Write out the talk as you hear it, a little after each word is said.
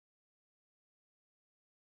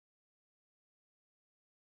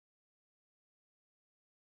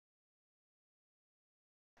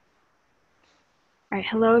All right,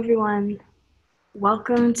 hello everyone.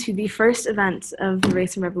 Welcome to the first event of the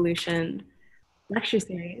Race and Revolution lecture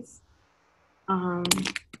series.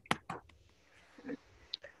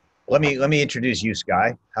 Let me introduce you,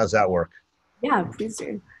 Sky. How's that work? Yeah, please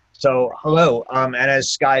do. So, hello, and as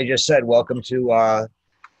Sky just said, welcome to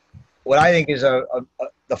what I think is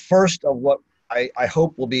the first of what I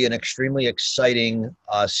hope will be an extremely exciting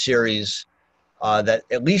series that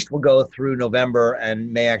at least will go through November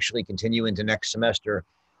and may actually continue into next semester,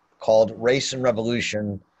 called Race and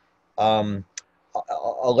Revolution, um,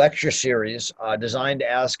 a lecture series designed to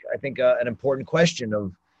ask, I think, an important question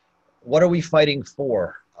of what are we fighting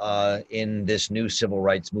for in this new civil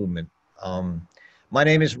rights movement? My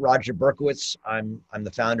name is Roger Berkowitz. I'm the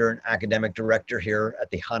founder and academic director here at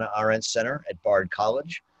the Hannah Arendt Center at Bard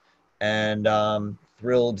College, and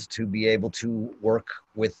thrilled to be able to work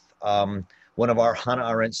with one of our Hannah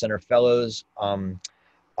Arendt Center fellows,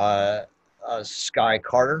 Sky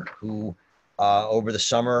Carter, who over the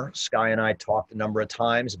summer, Sky and I talked a number of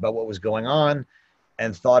times about what was going on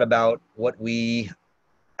and thought about what we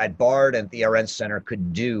at Bard and the Arendt Center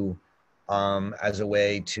could do as a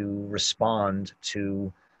way to respond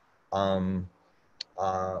to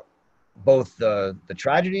both the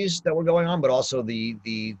tragedies that were going on, but also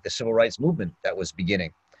the civil rights movement that was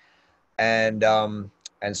beginning.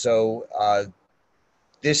 And so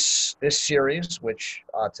this series, which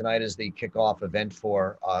tonight is the kickoff event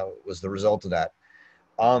for, was the result of that.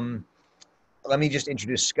 Let me just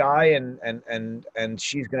introduce Sky, and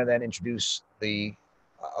she's going to then introduce the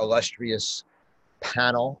illustrious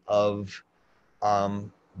panel of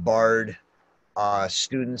Bard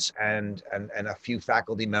students and a few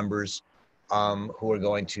faculty members who are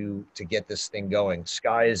going to get this thing going.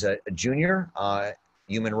 Sky is a junior,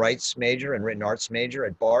 human rights major and written arts major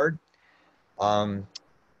at Bard.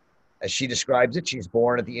 As she describes it, she's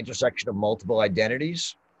born at the intersection of multiple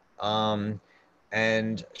identities.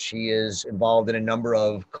 And she is involved in a number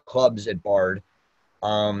of clubs at Bard.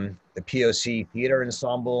 The POC Theater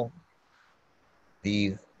Ensemble,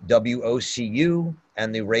 the WOCU,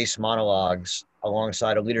 and the Race Monologues,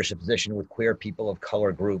 alongside a leadership position with Queer People of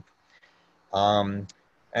Color Group.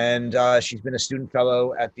 She's been a student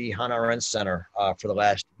fellow at the Hannah Arendt Center for the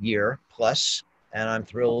last year plus, and I'm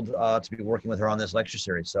thrilled to be working with her on this lecture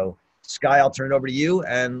series. So, Sky, I'll turn it over to you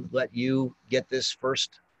and let you get this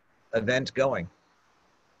first event going.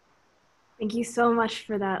 Thank you so much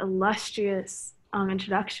for that illustrious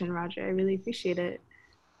introduction, Roger. I really appreciate it.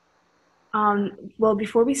 Well,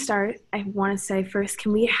 before we start, I want to say first,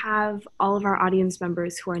 can we have all of our audience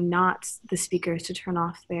members who are not the speakers to turn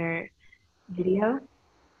off their video?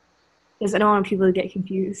 Because I don't want people to get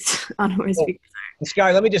confused on who our speakers are.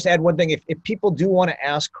 Sky, let me just add one thing. If people do want to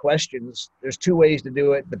ask questions, there's two ways to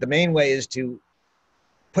do it, but the main way is to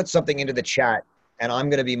put something into the chat, and I'm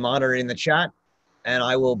going to be monitoring the chat, and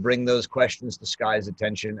I will bring those questions to Sky's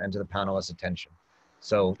attention and to the panelists' attention.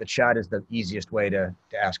 So the chat is the easiest way to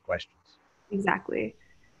ask questions. Exactly.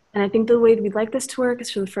 And I think the way we'd like this to work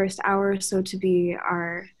is for the first hour or so to be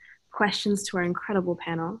our questions to our incredible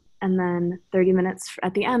panel, and then 30 minutes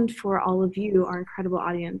at the end for all of you, our incredible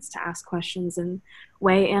audience, to ask questions and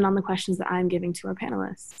weigh in on the questions that I'm giving to our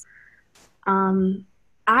panelists.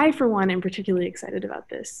 I, for one, am particularly excited about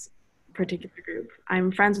this particular group.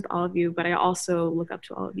 I'm friends with all of you, but I also look up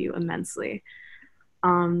to all of you immensely.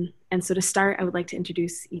 And so to start, I would like to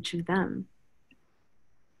introduce each of them.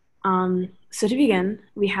 So to begin,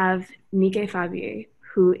 we have Nike Fabiyi,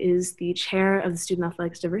 who is the chair of the Student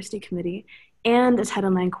Athletics Diversity Committee and a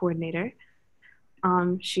Title IX coordinator.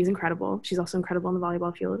 She's incredible. She's also incredible on the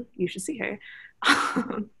volleyball field. You should see her.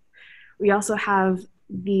 We also have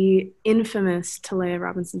the infamous Talaya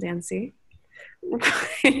Robinson-Dancy,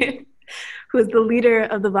 who is the leader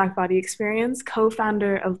of the Black Body Experience,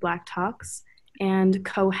 co-founder of Black Talks, and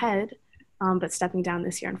co-head, but stepping down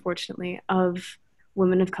this year, unfortunately, of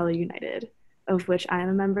Women of Color United, of which I am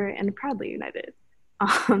a member and proudly united.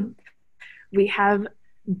 We have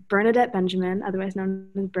Bernadatte Benjamin, otherwise known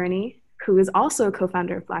as Bernie, who is also a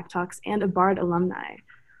co-founder of Black Talks and a Bard alumni.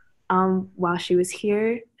 While she was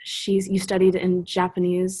here, you studied in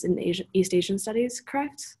Japanese and East Asian studies,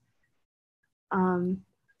 correct?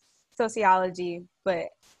 Sociology, but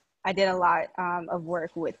I did a lot of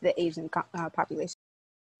work with the Asian population.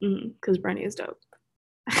 Because Bernie is dope.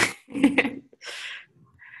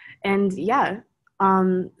 And yeah,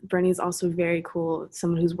 Bernie is also very cool,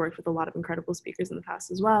 someone who's worked with a lot of incredible speakers in the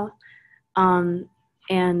past as well.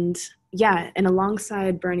 And yeah, and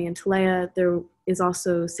alongside Bernie and Talaya, there is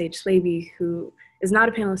also Sage Swaby, who is not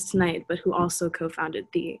a panelist tonight, but who also co-founded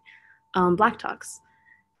the Black Talks.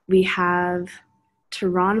 We have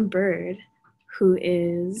Teron Byrd, who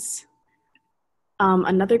is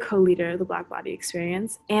another co-leader of the Black Body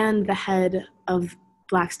Experience and the head of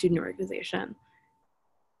Black Student Organization,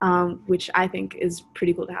 which I think is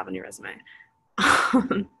pretty cool to have on your resume.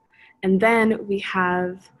 And then we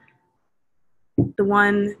have the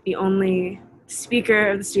one, the only speaker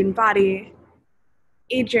of the student body,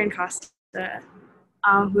 Adrian Costa,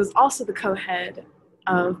 who is also the co-head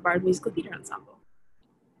of Bard Musical Theater Ensemble.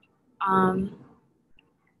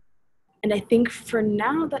 And I think for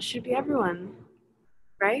now that should be everyone,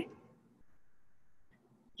 right?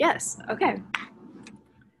 Yes, okay.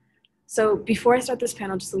 So before I start this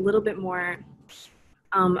panel, just a little bit more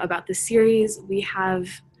about the series.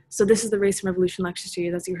 So this is the Race and Revolution lecture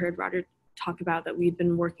series, as you heard Roger talk about, that we've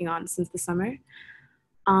been working on since the summer.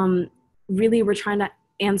 Really, we're trying to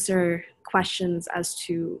answer questions as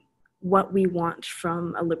to what we want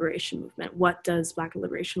from a liberation movement. What does Black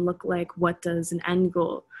liberation look like? What does an end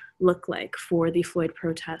goal look like for the Floyd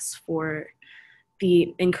protests, for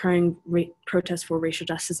the incurring protests for racial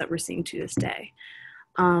justice that we're seeing to this day?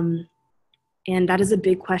 And that is a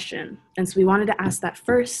big question. And so we wanted to ask that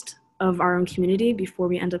first of our own community before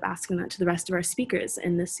we end up asking that to the rest of our speakers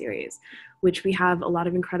in this series, which we have a lot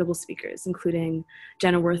of incredible speakers, including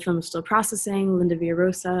Jenna Wortham of Still Processing, Linda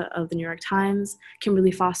Villarosa of the New York Times,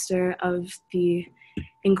 Kimberly Foster of the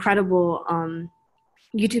incredible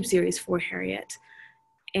YouTube series For Harriet,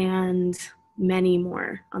 and many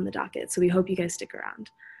more on the docket. So we hope you guys stick around.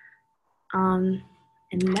 And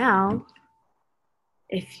now,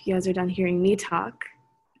 if you guys are done hearing me talk,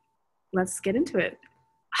 let's get into it.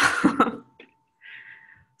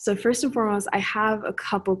 So first and foremost, I have a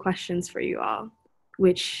couple questions for you all,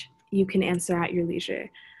 which you can answer at your leisure.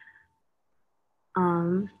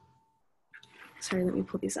 Sorry, let me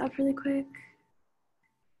pull these up really quick.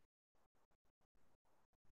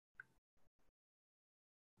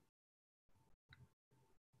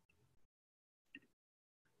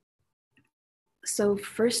 So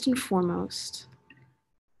first and foremost,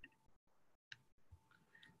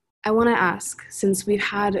 I want to ask, since we've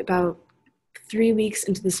had about 3 weeks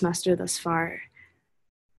into the semester thus far,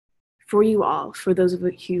 for you all, for those of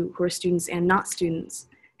you who are students and not students,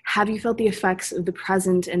 have you felt the effects of the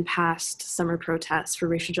present and past summer protests for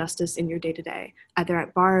racial justice in your day-to-day, either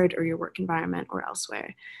at Bard or your work environment or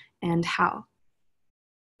elsewhere, and how?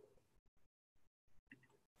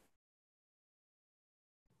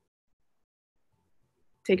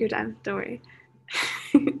 Take your time, don't worry.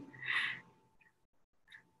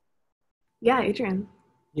 Yeah, Adrian.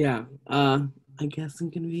 Yeah, I guess I'm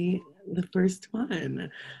gonna be the first one.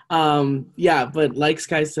 Yeah, but like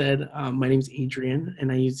Sky said, my name's Adrian,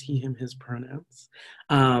 and I use he, him, his pronouns.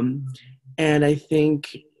 And I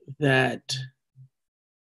think that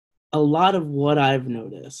a lot of what I've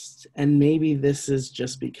noticed, and maybe this is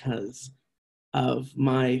just because of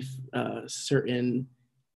my certain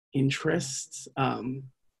interests,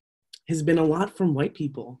 has been a lot from white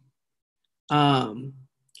people.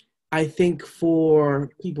 I think for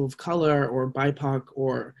people of color or BIPOC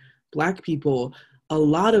or Black people, a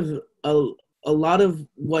lot of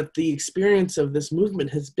what the experience of this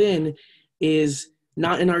movement has been is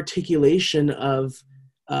not an articulation of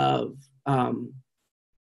the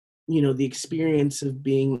experience of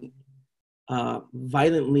being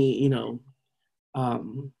violently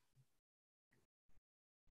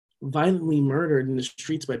murdered in the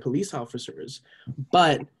streets by police officers,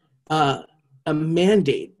 but a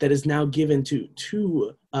mandate that is now given to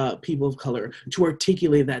people of color to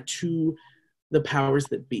articulate that to the powers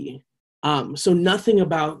that be. So nothing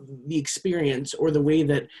about the experience or the way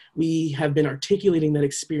that we have been articulating that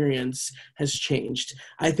experience has changed.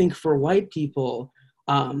 I think for white people,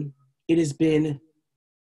 it has been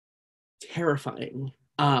terrifying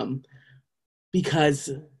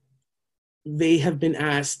because they have been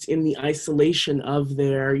asked in the isolation of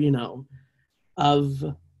their,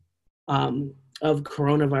 of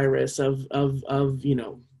coronavirus, of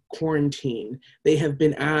quarantine. They have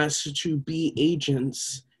been asked to be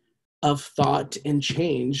agents of thought and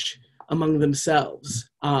change among themselves,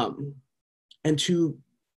 and to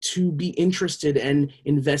be interested and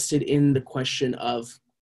invested in the question of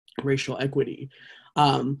racial equity.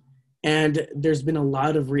 And there's been a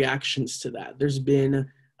lot of reactions to that. There's been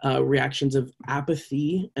reactions of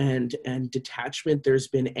apathy and detachment. There's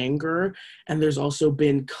been anger, and there's also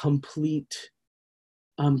been complete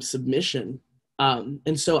submission.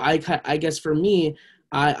 And so I guess for me,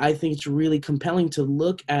 I think it's really compelling to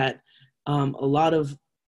look at a lot of,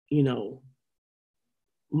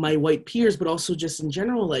 my white peers, but also just in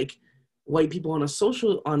general, like white people on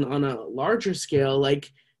a larger scale,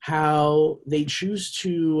 like how they choose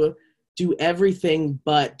to do everything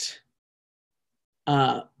but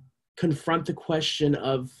confront the question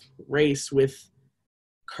of race with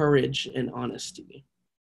courage and honesty.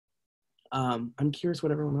 I'm curious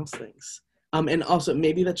what everyone else thinks. And also,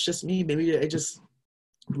 maybe that's just me. Maybe I just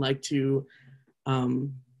like to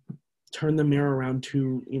turn the mirror around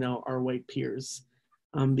to, our white peers,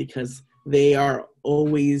 because they are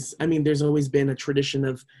always, there's always been a tradition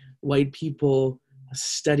of white people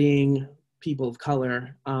studying people of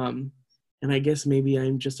color. And I guess maybe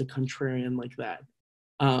I'm just a contrarian like that.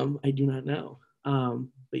 I do not know.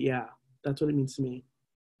 But yeah, that's what it means to me.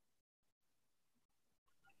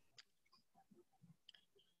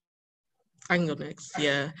 I can go next.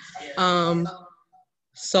 Yeah.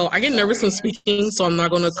 So I get nervous when speaking, so I'm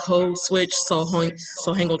not going to code switch. So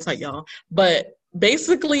hang on tight, y'all. But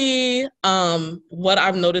basically, what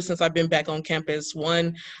I've noticed since I've been back on campus,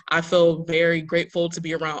 one, I feel very grateful to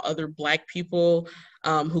be around other Black people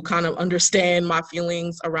who kind of understand my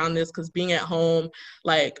feelings around this. Because being at home,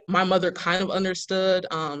 like my mother kind of understood.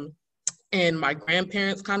 And my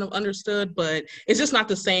grandparents kind of understood, but it's just not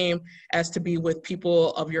the same as to be with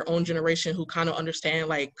people of your own generation who kind of understand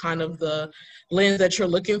like kind of the lens that you're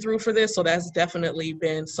looking through for this. So that's definitely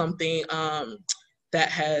been something that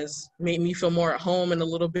has made me feel more at home and a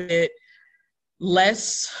little bit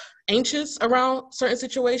less anxious around certain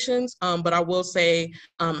situations. But I will say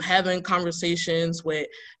having conversations with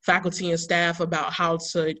faculty and staff about how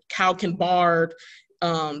can Bard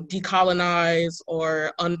decolonize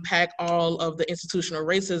or unpack all of the institutional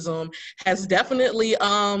racism has definitely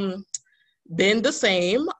been the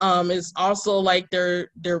same. It's also like they're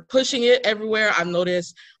pushing it everywhere. I've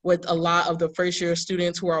noticed with a lot of the first year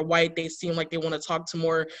students who are white, they seem like they want to talk to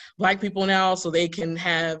more Black people now so they can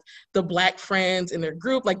have the Black friends in their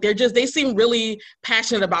group. Like they seem really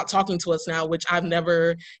passionate about talking to us now, which I've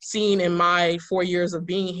never seen in my 4 years of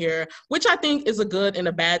being here, which I think is a good and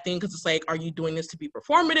a bad thing, because it's like, are you doing this to be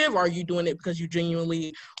performative, or are you doing it because you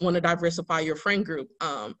genuinely want to diversify your friend group?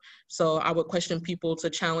 So I would question people to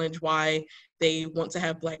challenge why they want to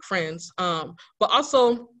have Black friends. But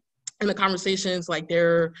also in the conversations, like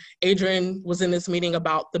Adrian was in this meeting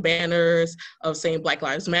about the banners of saying Black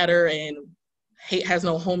Lives Matter and hate has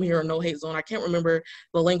no home here or no hate zone. I can't remember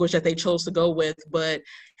the language that they chose to go with, but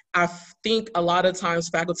I think a lot of times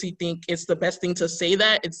faculty think it's the best thing to say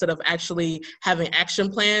that instead of actually having action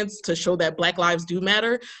plans to show that Black lives do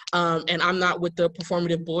matter. And I'm not with the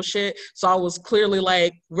performative bullshit. So I was clearly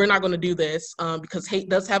like, we're not going to do this because hate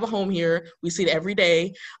does have a home here. We see it every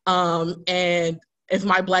day. And if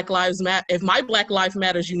my Black life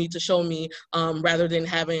matters, you need to show me rather than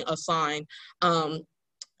having a sign.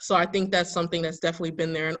 So I think that's something that's definitely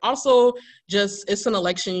been there. And also just, it's an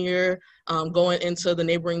election year going into the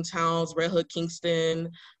neighboring towns, Red Hook, Kingston,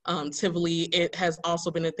 Tivoli. It has also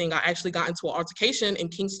been a thing. I actually got into an altercation in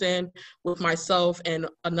Kingston with myself and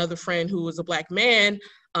another friend who was a Black man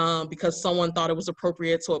because someone thought it was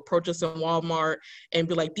appropriate to approach us in Walmart and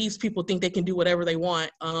be like, these people think they can do whatever they want.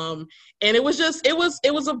 And it was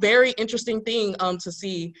a very interesting thing to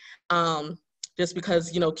see just because,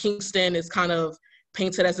 Kingston is kind of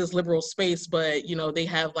painted as this liberal space, but they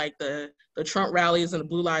have like the Trump rallies and the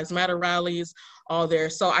Blue Lives Matter rallies all there.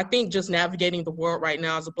 So I think just navigating the world right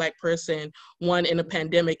now as a Black person, one in a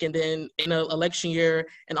pandemic and then in an election year,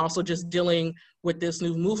 and also just dealing with this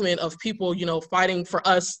new movement of people, fighting for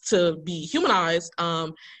us to be humanized.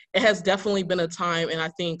 It has definitely been a time, and I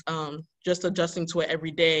think just adjusting to it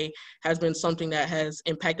every day has been something that has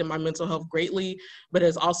impacted my mental health greatly, but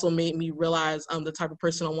has also made me realize the type of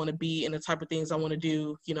person I want to be and the type of things I want to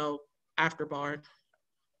do, after Bard.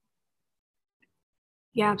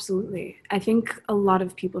 Yeah, absolutely. I think a lot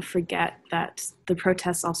of people forget that the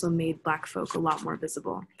protests also made Black folk a lot more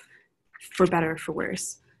visible, for better or for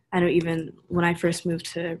worse. I know even when I first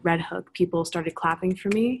moved to Red Hook, people started clapping for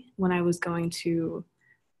me when I was going to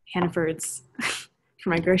Hannaford's for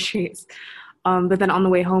my groceries. But then on the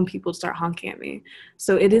way home, people start honking at me.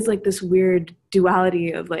 So it is like this weird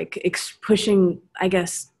duality of like pushing, I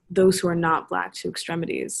guess, those who are not Black to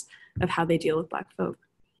extremities of how they deal with Black folk.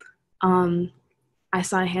 I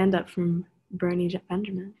saw a hand up from Bernadatte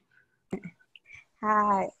Benjamin.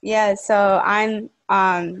 Hi. Yeah, so I'm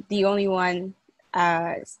the only one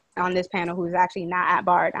on this panel who's actually not at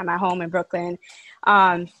Bard. I'm at home in Brooklyn.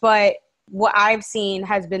 But what I've seen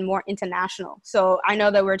has been more international. So I know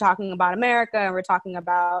that we're talking about America and we're talking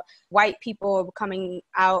about white people coming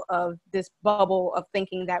out of this bubble of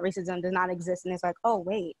thinking that racism does not exist. And it's like, oh,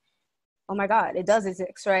 wait, oh my God, it does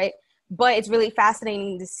exist, right? But it's really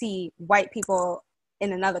fascinating to see white people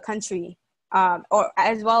in another country or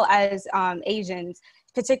as well as Asians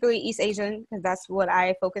particularly East Asian, because that's what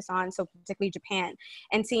I focus on, so particularly Japan,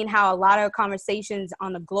 and seeing how a lot of conversations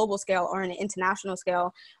on the global scale or on an international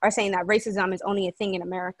scale are saying that racism is only a thing in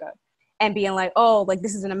America. And being like, oh, like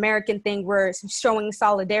this is an American thing. We're showing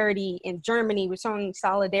solidarity in Germany. We're showing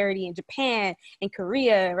solidarity in Japan and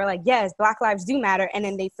Korea. We're like, yes, Black lives do matter. And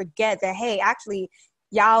then they forget that, hey, actually,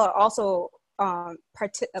 y'all are also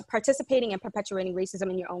participating and perpetuating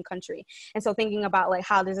racism in your own country. And so thinking about like,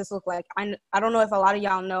 how does this look like? I don't know if a lot of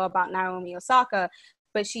y'all know about Naomi Osaka,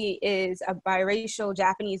 but she is a biracial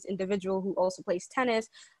Japanese individual who also plays tennis.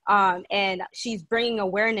 And she's bringing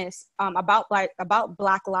awareness about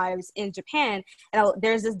Black lives in Japan. And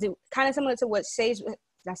there's this kind of similar to what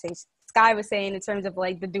Sky was saying in terms of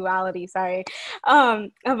like the duality,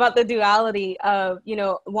 about the duality of, you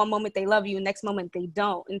know, one moment they love you, next moment they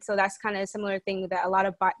don't. And so that's kind of a similar thing that a lot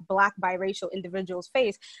of Black biracial individuals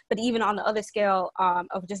face. But even on the other scale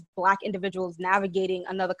of just Black individuals navigating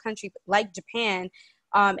another country like Japan,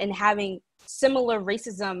 and having similar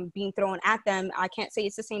racism being thrown at them. I can't say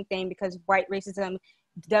it's the same thing because white racism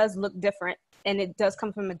does look different and it does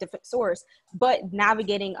come from a different source, but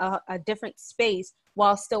navigating a different space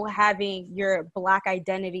while still having your Black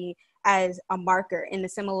identity as a marker in a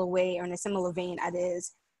similar way or in a similar vein as it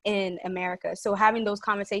is in America. So having those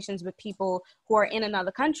conversations with people who are in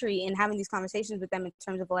another country and having these conversations with them in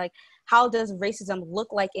terms of like, how does racism look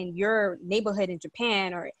like in your neighborhood in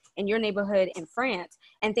Japan or in your neighborhood in France,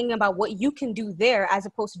 and thinking about what you can do there as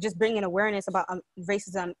opposed to just bringing awareness about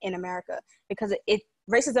racism in America, because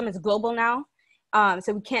racism is global now.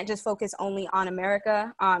 So we can't just focus only on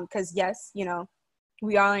America, because yes, you know,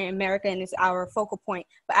 we are in America and it's our focal point.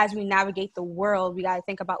 But as we navigate the world, we got to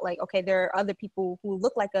think about like, okay, there are other people who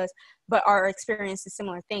look like us, but are experiencing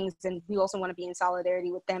similar things. And we also want to be in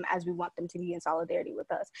solidarity with them as we want them to be in solidarity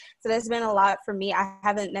with us. So there's been a lot for me. I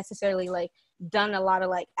haven't necessarily like done a lot of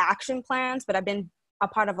like action plans, but I've been a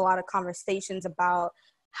part of a lot of conversations about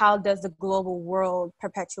how does the global world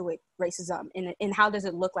perpetuate racism and how does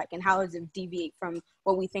it look like and how does it deviate from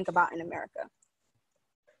what we think about in America?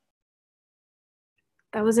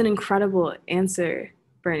 That was an incredible answer,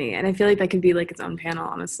 Bernie. And I feel like that could be like its own panel,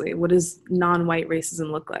 honestly. What does non-white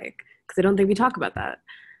racism look like? Because I don't think we talk about that.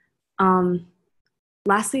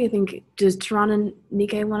 Lastly, I think, does Teron and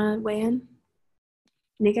Nike want to weigh in?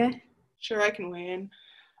 Nike? Sure, I can weigh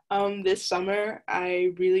in. This summer,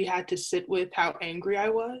 I really had to sit with how angry I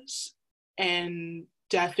was. And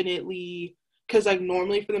definitely, because like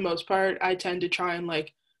normally for the most part, I tend to try and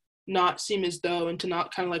like not seem as though and to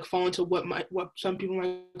not kind of like fall into what some people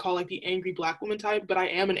might call like the angry Black woman type, but I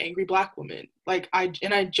am an angry Black woman. Like I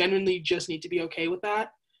genuinely just need to be okay with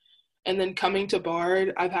that. And then coming to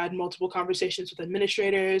Bard, I've had multiple conversations with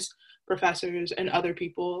administrators, professors, and other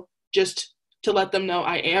people just to let them know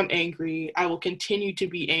I am angry. I will continue to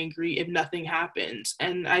be angry if nothing happens.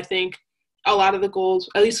 And I think a lot of the goals,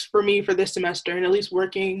 at least for me for this semester, and at least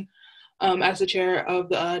working as the chair of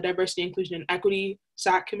the Diversity, Inclusion, and Equity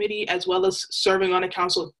SAC committee, as well as serving on a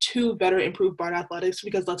council to better improve Bard athletics,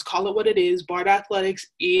 because let's call it what it is. Bard athletics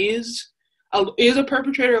is a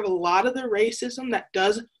perpetrator of a lot of the racism that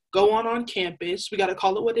does go on campus. We got to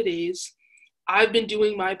call it what it is. I've been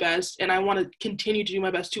doing my best, and I want to continue to do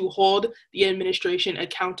my best to hold the administration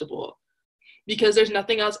accountable, because there's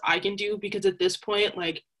nothing else I can do, because at this point,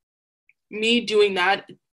 like, me doing that,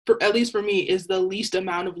 at least for me, is the least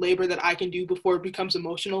amount of labor that I can do before it becomes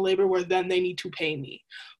emotional labor, where then they need to pay me.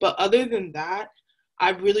 But other than that,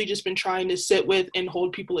 I've really just been trying to sit with and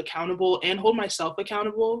hold people accountable and hold myself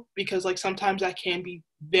accountable, because like sometimes that can be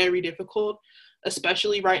very difficult,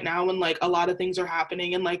 especially right now when like a lot of things are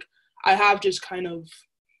happening. And like I have just kind of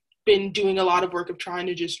been doing a lot of work of trying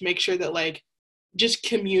to just make sure that like just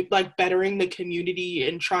bettering the community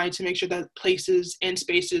and trying to make sure that places and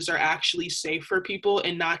spaces are actually safe for people,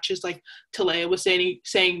 and not just like Talaya was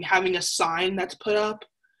saying having a sign that's put up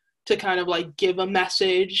to kind of like give a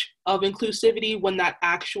message of inclusivity when that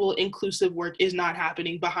actual inclusive work is not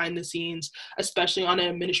happening behind the scenes, especially on an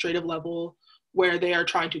administrative level where they are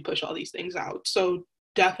trying to push all these things out. So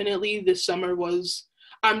definitely this summer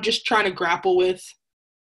I'm just trying to grapple with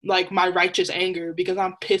like my righteous anger, because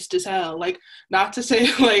I'm pissed as hell. Like, not to say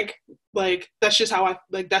like that's just how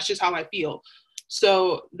I feel.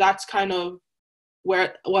 So that's kind of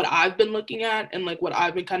what I've been looking at, and like what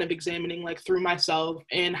I've been kind of examining like through myself,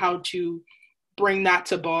 and how to bring that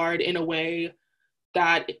to Bard in a way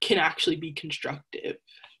that it can actually be constructive.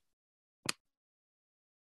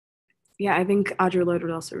 Yeah, I think Audre Lorde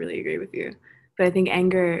would also really agree with you. But I think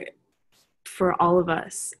anger for all of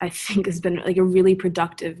us, I think has been like a really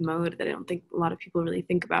productive mode that I don't think a lot of people really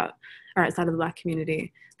think about, or outside of the Black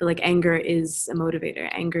community, that like anger is a motivator,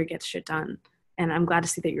 anger gets shit done. And I'm glad to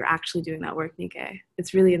see that you're actually doing that work, Nike.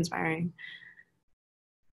 It's really inspiring.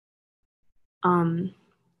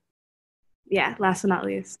 Yeah, last but not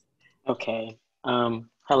least. Okay.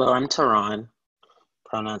 Hello, I'm Teron,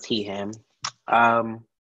 pronouns he, him.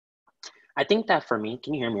 I think that for me,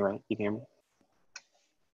 can you hear me right? You can hear me?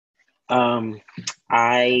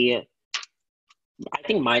 I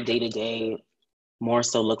think my day-to-day more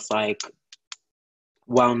so looks like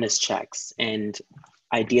wellness checks and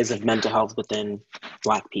ideas of mental health within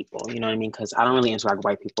Black people, you know what I mean? Because I don't really interact with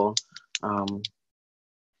white people,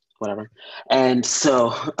 whatever. And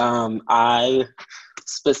so I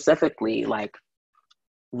specifically like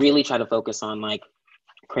really try to focus on like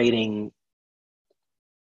creating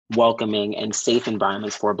welcoming and safe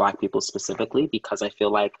environments for Black people specifically, because I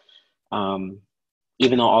feel like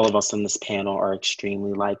even though all of us on this panel are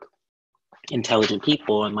extremely like intelligent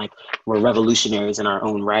people and like we're revolutionaries in our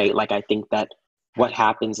own right, like I think that what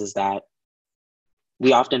happens is that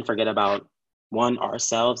we often forget about one,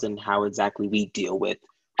 ourselves and how exactly we deal with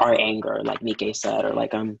our anger, like Nike said, or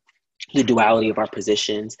like the duality of our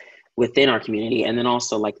positions within our community, and then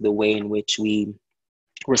also like the way in which we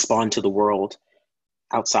respond to the world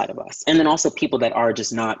outside of us. And then also people that are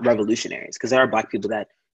just not revolutionaries, because there are Black people that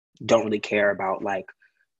don't really care about like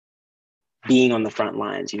being on the front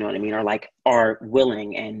lines, you know what I mean? Or like are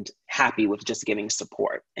willing and happy with just giving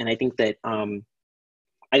support. And I think that,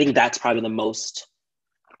 I think that's probably the most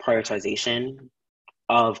prioritization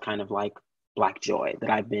of kind of like Black joy that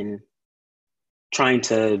I've been trying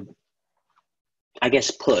to, I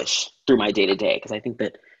guess, push through my day to day. Because I think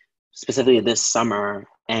that specifically this summer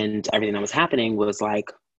and everything that was happening was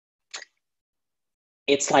like,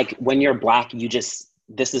 it's like when you're Black,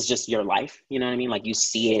 this is just your life, you know what I mean? Like you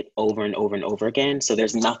see it over and over and over again. So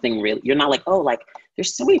there's nothing really, you're not like, oh, like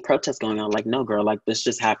there's so many protests going on. Like, no, girl, like this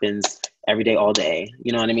just happens every day, all day.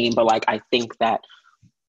 You know what I mean? But like, I think that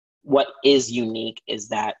what is unique is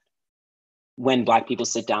that when Black people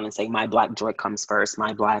sit down and say, my Black joy comes first,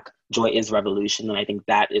 my Black joy is revolution, then I think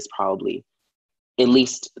that is probably at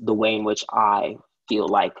least the way in which I feel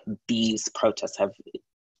like these protests have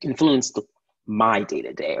influenced my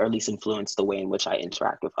day-to-day, or at least influence the way in which I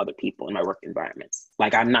interact with other people in my work environments.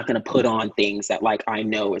 Like I'm not going to put on things that like I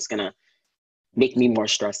know is going to make me more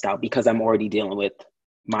stressed out, because I'm already dealing with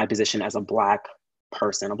my position as a Black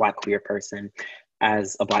person, a Black queer person,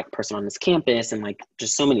 as a Black person on this campus, and like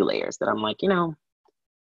just so many layers that I'm like, you know,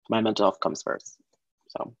 my mental health comes first.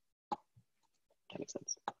 So that makes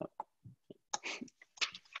sense.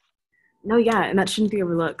 No, yeah, and that shouldn't be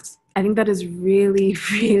overlooked. I think that is really,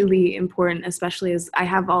 really important, especially as I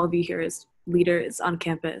have all of you here as leaders on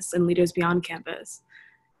campus and leaders beyond campus.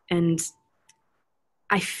 And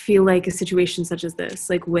I feel like a situation such as this,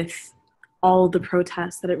 like with all the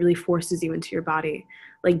protests, that it really forces you into your body,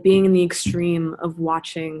 like being in the extreme of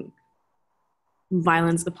watching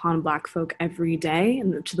violence upon Black folk every day,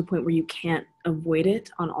 and to the point where you can't avoid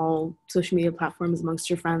it on all social media platforms, amongst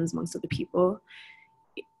your friends, amongst other people.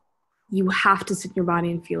 You have to sit in your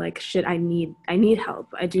body and feel like, shit, I need help.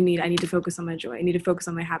 I need to focus on my joy. I need to focus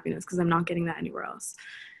on my happiness, because I'm not getting that anywhere else.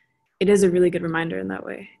 It is a really good reminder in that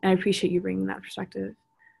way. And I appreciate you bringing that perspective.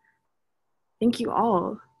 Thank you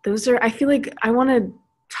all. I feel like I want to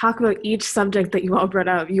talk about each subject that you all brought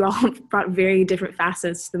up. You all brought very different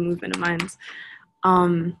facets to the movement of minds.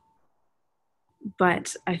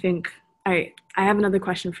 But I think, all right, I have another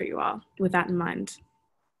question for you all with that in mind.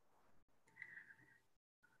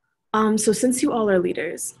 So since you all are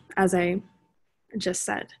leaders, as I just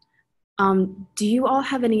said, do you all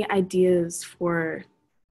have any ideas for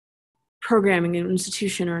programming in an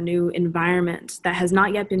institution or a new environment that has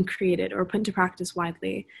not yet been created or put into practice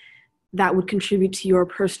widely that would contribute to your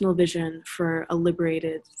personal vision for a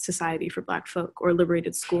liberated society for Black folk, or a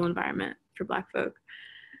liberated school environment for Black folk?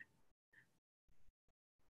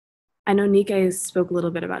 I know Nike spoke a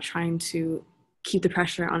little bit about trying to keep the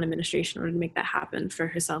pressure on administration in order to make that happen for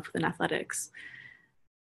herself within athletics.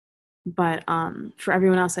 But for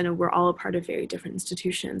everyone else, I know we're all a part of very different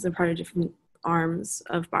institutions and part of different arms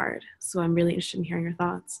of Bard. So I'm really interested in hearing your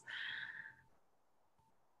thoughts.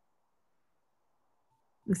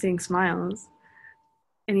 I'm seeing smiles.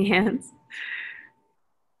 Any hands?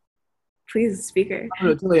 Please, speaker. Oh,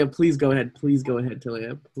 no, Talaya, please go ahead. Please go ahead,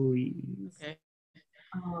 Talaya, please. Okay.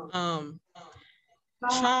 Child,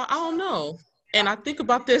 I don't know. And I think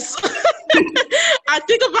about this. I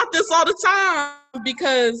think about this all the time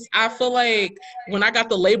because I feel like when I got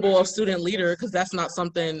the label of student leader, because that's not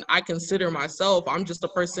something I consider myself, I'm just a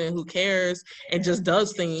person who cares and just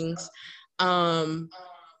does things.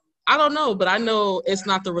 I don't know, but I know it's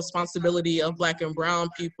not the responsibility of Black and brown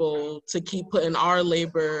people to keep putting our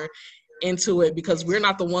labor into it because we're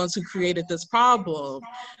not the ones who created this problem.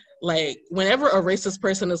 Like whenever a racist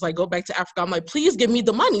person is like, go back to Africa, I'm like, please give me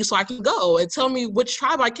the money so I can go and tell me which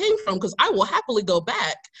tribe I came from because I will happily go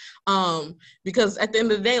back. Because at the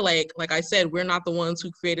end of the day, like I said, we're not the ones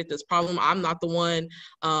who created this problem. I'm not the one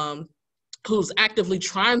who's actively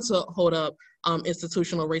trying to hold up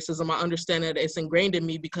institutional racism. I understand that it's ingrained in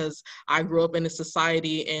me because I grew up in a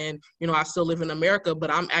society and, you know, I still live in America,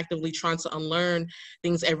 but I'm actively trying to unlearn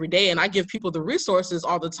things every day. And I give people the resources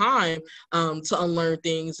all the time to unlearn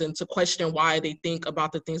things and to question why they think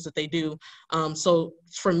about the things that they do. So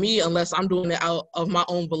for me, unless I'm doing it out of my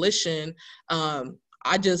own volition,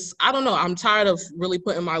 I don't know. I'm tired of really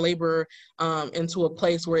putting my labor into a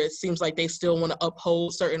place where it seems like they still want to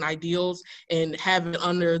uphold certain ideals and have it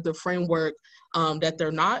under the framework that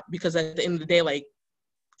they're not, because at the end of the day, like,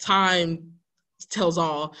 time tells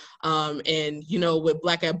all. And, you know, with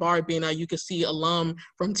Black at Bard being out, you could see alum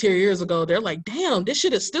from 10 years ago, they're like, damn, this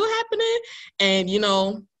shit is still happening. And, you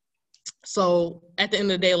know, so at the end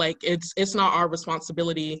of the day, like, it's not our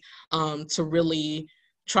responsibility to really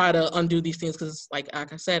try to undo these things, because like I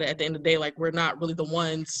said, at the end of the day, like, we're not really the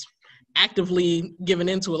ones actively giving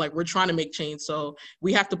into it. Like, we're trying to make change, so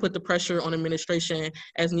we have to put the pressure on administration,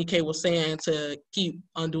 as Nike was saying, to keep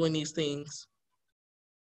undoing these things.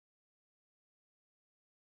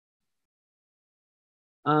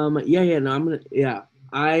 I mean,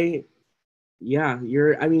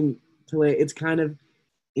 Talaya, it's kind of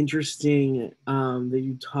interesting that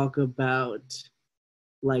you talk about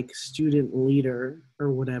like student leader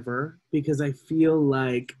or whatever, because I feel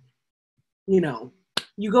like, you know,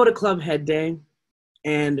 you go to Club Head Day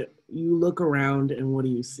and you look around and what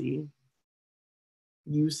do you see?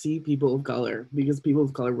 You see people of color, because people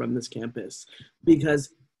of color run this campus,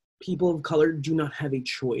 because people of color do not have a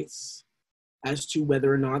choice as to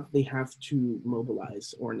whether or not they have to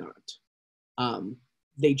mobilize or not.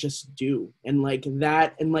 They just do. And like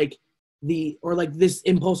that, and like this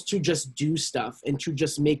impulse to just do stuff and to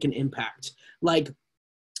just make an impact, like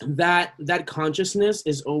that consciousness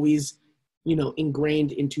is always, you know,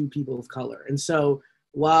 ingrained into people of color. And so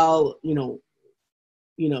while, you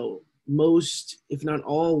know, most, if not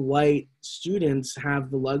all, white students have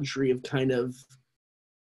the luxury of kind of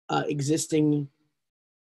existing,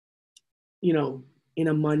 you know, in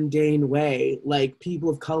a mundane way, like, people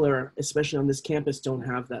of color, especially on this campus, don't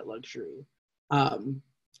have that luxury. I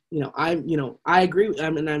agree.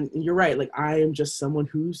 You're right. Like, I am just someone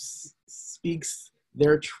who speaks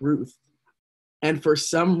their truth. And for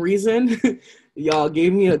some reason, y'all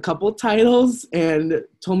gave me a couple titles and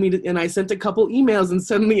told me to, and I sent a couple emails, and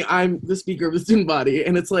suddenly I'm the speaker of the student body.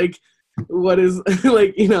 And it's like, what is,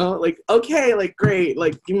 like, you know, like, okay, like, great,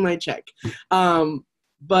 like, give me my check.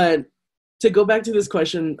 But to go back to this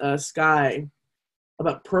question, Sky,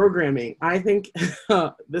 about programming, I think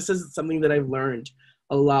this is something that I've learned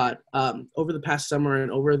a lot over the past summer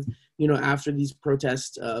and over, you know, after these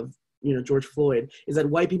protests of, you know, George Floyd, is that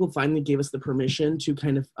white people finally gave us the permission to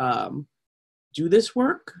kind of do this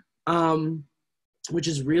work, which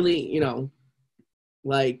is really, you know,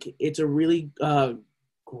 like, it's a really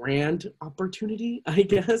grand opportunity, I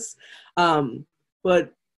guess.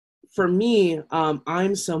 But for me,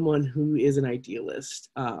 I'm someone who is an idealist,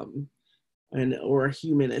 or a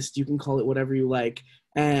humanist. You can call it whatever you like.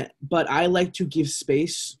 But I like to give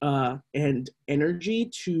space and energy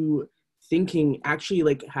to thinking, actually,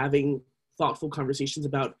 like, having thoughtful conversations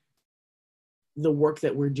about the work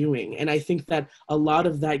that we're doing. And I think that a lot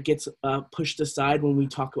of that gets pushed aside when we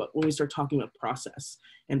start talking about process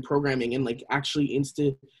and programming and, like, actually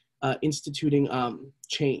instituting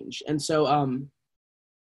change. And so,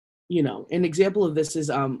 you know, an example of this is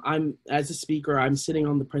I'm, as a speaker, I'm sitting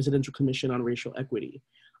on the Presidential Commission on Racial Equity.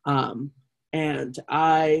 And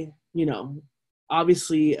I, you know,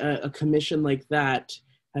 obviously a commission like that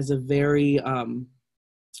has a very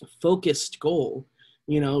focused goal,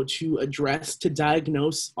 you know, to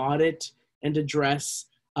diagnose, audit, and address,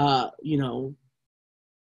 you know,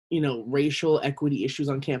 racial equity issues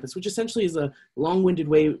on campus, which essentially is a long-winded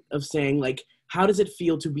way of saying, like, how does it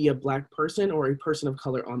feel to be a Black person or a person of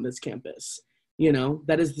color on this campus? You know,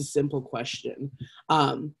 that is the simple question.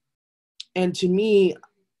 And to me,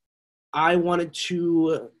 I wanted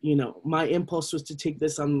to, you know, my impulse was to take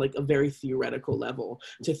this on, like, a very theoretical level,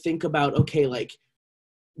 to think about, okay, like,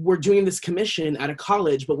 we're doing this commission at a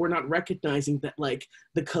college, but we're not recognizing that like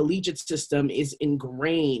the collegiate system is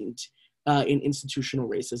ingrained in institutional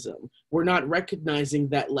racism. We're not recognizing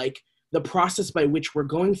that like the process by which we're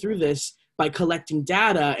going through this, by collecting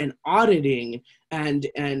data and auditing and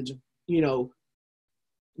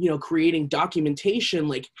creating documentation,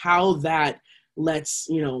 like how that lets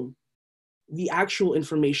the actual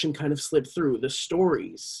information kind of slip through, the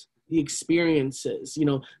stories, the experiences,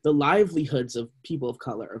 the livelihoods of people of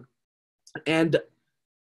color. And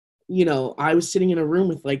I was sitting in a room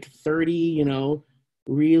with like 30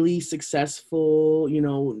 really successful,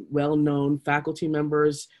 well-known faculty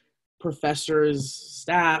members, professors,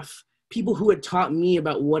 staff, people who had taught me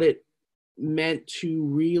about what it meant to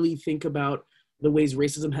really think about the ways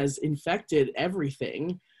racism has infected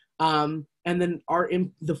everything. And then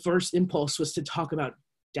the first impulse was to talk about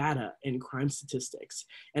data and crime statistics,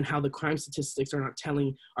 and how the crime statistics are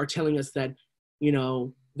telling us that,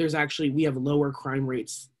 we have lower crime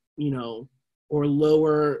rates, or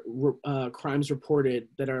lower crimes reported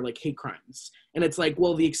that are like hate crimes. And it's like,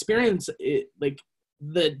 well, the experience, the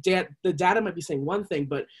data might be saying one thing,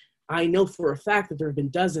 but I know for a fact that there have been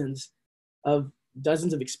dozens of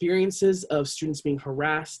experiences of students being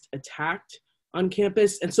harassed, attacked on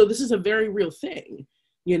campus. And so this is a very real thing,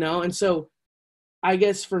 and so I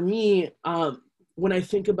guess for me, when I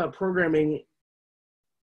think about programming,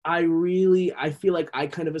 I feel like I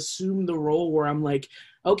kind of assume the role where I'm like,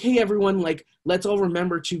 okay, everyone, like, let's all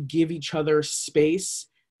remember to give each other space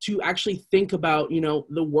to actually think about,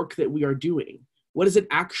 the work that we are doing. What does it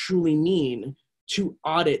actually mean to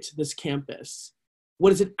audit this campus?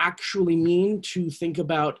 What does it actually mean to think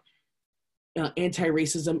about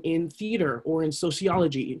anti-racism in theater or in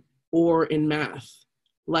sociology or in math?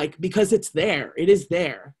 Like, because it's there, it is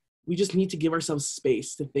there. We just need to give ourselves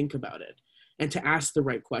space to think about it and to ask the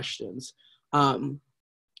right questions.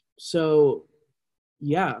 So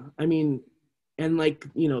yeah, I mean, and like,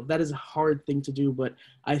 that is a hard thing to do, but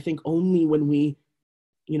I think only when we,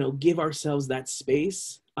 give ourselves that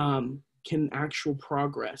space, can actual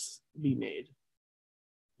progress be made.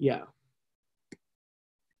 Yeah.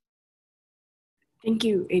 Thank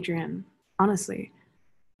you, Adrian. Honestly,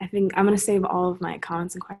 I think I'm going to save all of my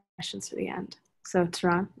comments and questions for the end. So,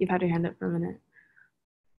 Teron, you've had your hand up for a minute.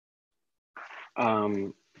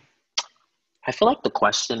 I feel like the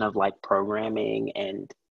question of like programming and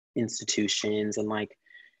institutions and like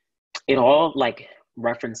it all like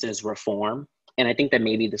references reform. And I think that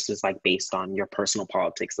maybe this is like based on your personal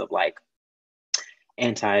politics of like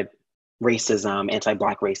anti-racism,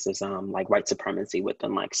 anti-Black racism, like white supremacy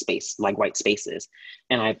within like space, like white spaces.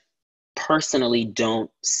 And I personally don't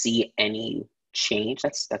see any change.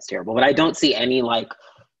 That's terrible, but I don't see any like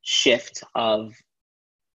shift of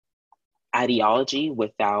ideology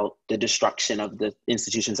without the destruction of the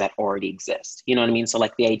institutions that already exist. You know what I mean? So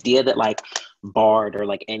like the idea that like BARD or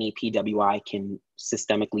like any PWI can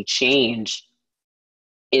systemically change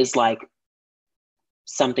is like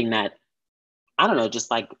something that, I don't know, just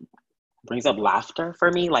like brings up laughter for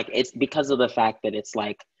me. Like it's because of the fact that it's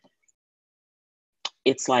like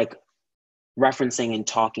referencing and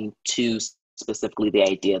talking to specifically the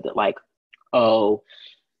idea that like, oh,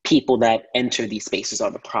 people that enter these spaces are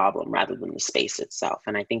the problem rather than the space itself.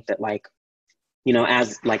 And I think that like,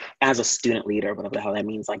 as a student leader, whatever the hell that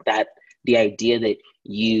means, like that, the idea that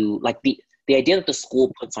you like the idea that the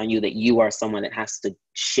school puts on you that you are someone that has to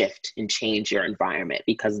shift and change your environment,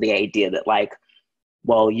 because the idea that like,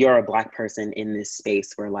 well, you're a Black person in this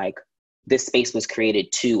space where like this space was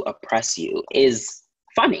created to oppress you is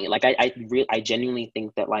funny. Like I genuinely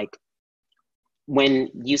think that like, when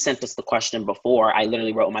you sent us the question before, I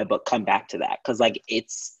literally wrote in my book, come back to that. Cause like,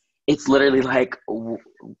 it's literally like,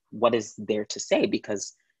 what is there to say?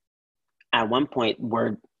 Because at one point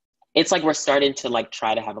it's like, we're starting to like,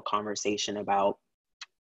 try to have a conversation about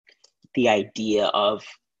the idea of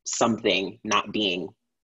something not being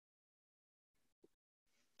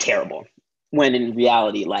terrible. When in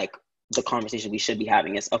reality, like the conversation we should be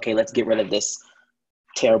having is, okay, let's get rid of this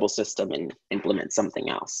terrible system and implement something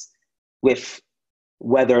else. With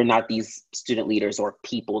whether or not these student leaders or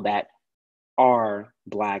people that are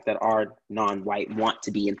Black, that are non-white, want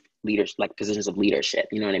to be in leaders, like positions of leadership,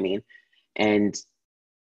 you know what I mean? And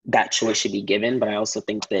that choice should be given. But I also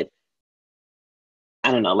think that,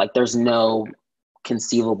 I don't know, like there's no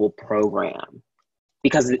conceivable program,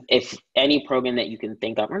 because if any program that you can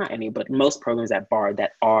think of, or not any, but most programs at BARD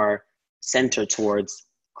that are centered towards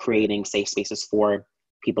creating safe spaces for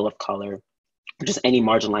people of color, just any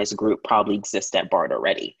marginalized group, probably exists at BARD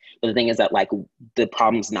already. But the thing is that like the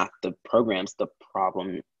problem's not the programs, the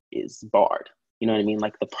problem is BARD. You know what I mean?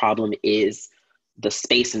 Like the problem is the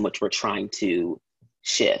space in which we're trying to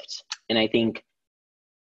shift. And I think,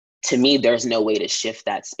 to me, there's no way to shift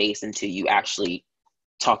that space until you actually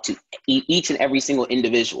talk to each and every single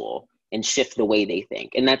individual and shift the way they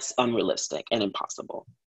think. And that's unrealistic and impossible.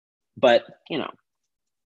 But, you know,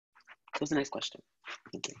 it was a nice question.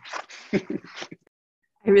 Thank you.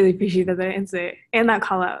 I really appreciate that answer and that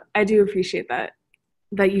call out. I do appreciate that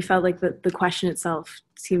you felt like the question itself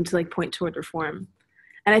seemed to like point toward reform.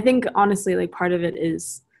 And I think honestly, like part of it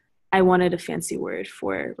is I wanted a fancy word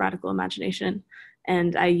for radical imagination,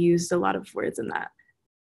 and I used a lot of words in that.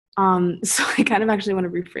 So I kind of actually want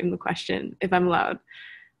to reframe the question, if I'm allowed.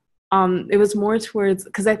 It was more towards,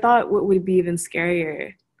 because I thought what would be even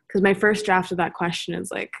scarier, because my first draft of that question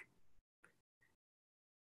is like,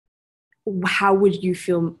 how would you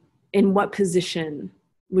feel, in what position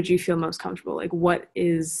would you feel most comfortable? Like, what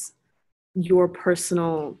is your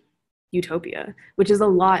personal utopia? Which is a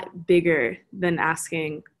lot bigger than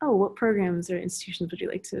asking, oh, what programs or institutions would you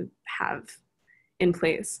like to have in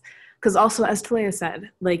place? Because also, as Talaya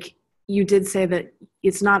said, like, you did say that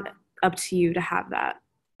it's not up to you to have that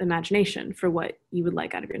imagination for what you would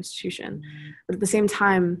like out of your institution. But at the same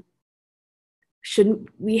time, shouldn't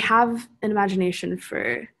we have an imagination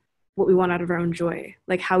for what we want out of our own joy?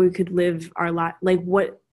 Like how we could live our life, like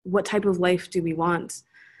what type of life do we want,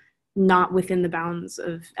 not within the bounds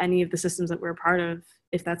of any of the systems that we're a part of,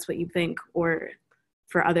 if that's what you think, or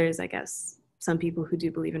for others, I guess, some people who do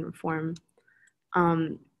believe in reform,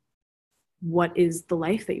 what is the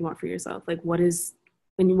life that you want for yourself? Like what is,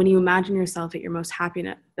 when you imagine yourself at your most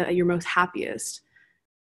happiest,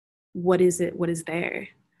 what is it? What is there?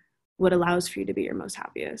 What allows for you to be your most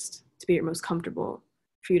happiest, to be your most comfortable,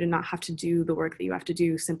 for you to not have to do the work that you have to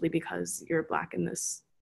do simply because you're Black in this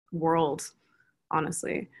world,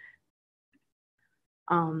 honestly.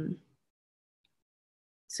 So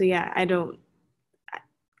yeah,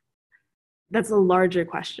 that's a larger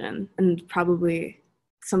question, and probably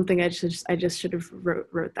something I just should have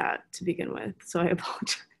wrote that to begin with. So I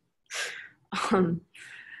apologize.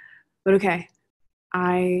 But okay,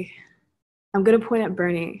 I'm gonna point at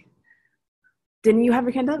Bernie. Didn't you have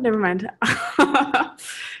your hand up? Never mind.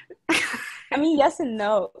 I mean, yes and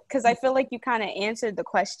no, because I feel like you kind of answered the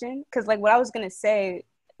question. Because like what I was gonna say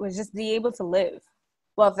was just be able to live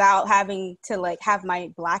without having to like have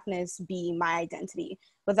my Blackness be my identity.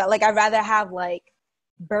 Without, like, I'd rather have like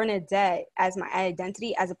Bernadatte as my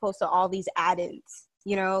identity as opposed to all these add-ins.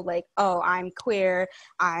 You know, like, oh, I'm queer,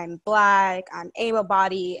 I'm Black, I'm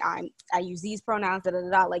able-bodied, I use these pronouns, da da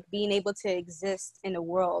da. Like being able to exist in the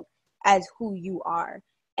world as who you are,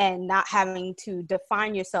 and not having to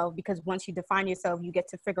define yourself, because once you define yourself, you get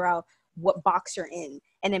to figure out what box you're in,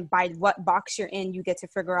 and then by what box you're in, you get to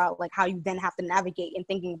figure out like how you then have to navigate in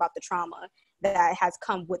thinking about the trauma that has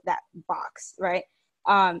come with that box, right?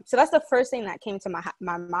 So that's the first thing that came to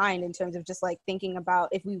my mind in terms of just like thinking about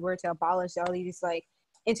if we were to abolish all these like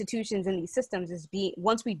institutions and these systems,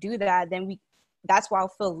 once we do that, then that's why I'll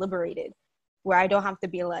feel liberated, where I don't have to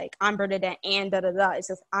be like, I'm Bernadette and da da da. It's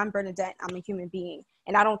just, I'm Bernadette, I'm a human being.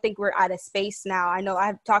 And I don't think we're at a space now. I know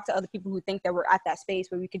I've talked to other people who think that we're at that space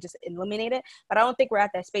where we could just eliminate it, but I don't think we're at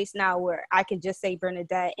that space now where I can just say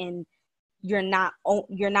Bernadette and you're not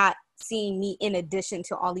seeing me in addition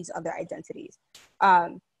to all these other identities.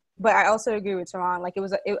 But I also agree with Teron. Like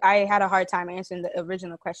I had a hard time answering the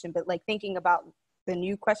original question, but like thinking about the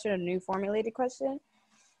new question, a new formulated question,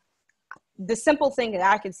 the simple thing that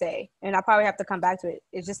I could say, and I probably have to come back to it,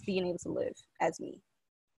 is just being able to live as me.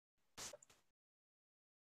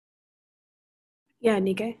 Yeah,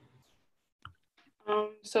 Nike.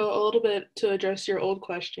 So a little bit to address your old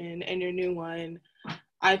question and your new one,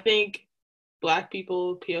 I think Black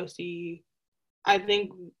people, POC, I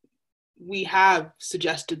think we have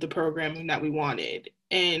suggested the programming that we wanted.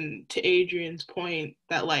 And to Adrian's point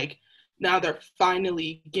that like, now they're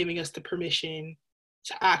finally giving us the permission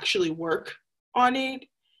to actually work on it.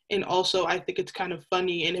 And also I think it's kind of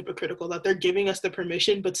funny and hypocritical that they're giving us the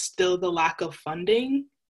permission, but still the lack of funding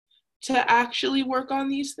to actually work on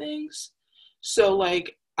these things. So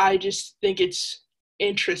like, I just think it's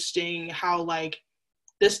interesting how like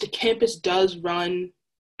the campus does run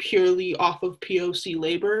purely off of POC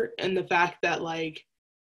labor, and the fact that like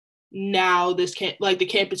now the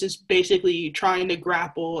campus is basically trying to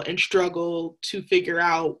grapple and struggle to figure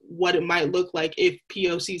out what it might look like if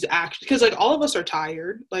POC's actually, because like all of us are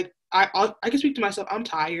tired. Like I can speak to myself, I'm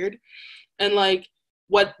tired, and like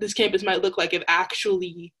what this campus might look like if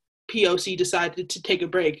actually POC decided to take a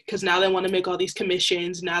break, because now they want to make all these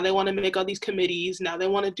commissions, now they want to make all these committees, now they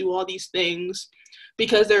want to do all these things,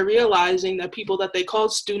 because they're realizing that people that they call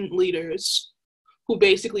student leaders, who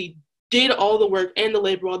basically did all the work and the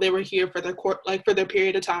labor while they were here for their for their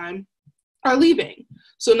period of time are leaving.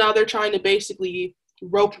 So now they're trying to basically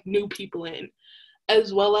rope new people in.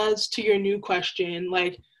 As well as to your new question,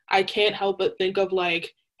 like, I can't help but think of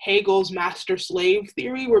like Hegel's master slave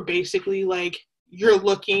theory, where basically like you're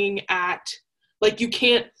looking at, like, you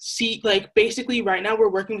can't see, like, basically right now we're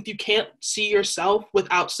working with, you can't see yourself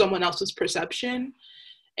without someone else's perception.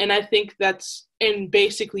 And I think and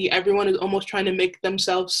basically everyone is almost trying to make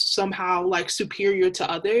themselves somehow like superior to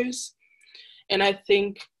others. And I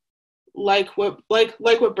think like what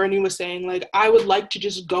Bernie was saying, like, I would like to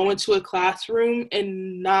just go into a classroom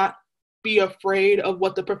and not be afraid of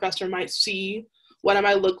what the professor might see, what I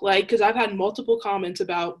might look like, because I've had multiple comments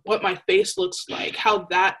about what my face looks like, how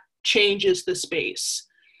that changes the space.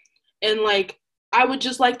 And like, I would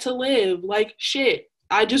just like to live like shit.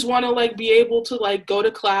 I just want to like be able to like go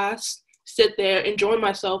to class, sit there, enjoy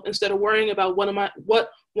myself, instead of worrying about what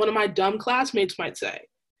one of my dumb classmates might say.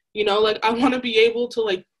 You know, like, I want to be able to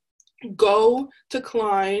like go to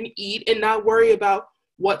Klein, eat, and not worry about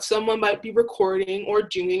what someone might be recording or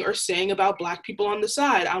doing or saying about Black people on the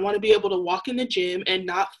side. I want to be able to walk in the gym and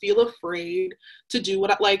not feel afraid to do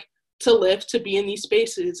what I like, to lift, to be in these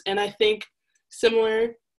spaces. And I think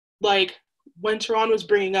similar, like when Teron was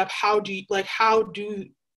bringing up how do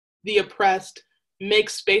the oppressed make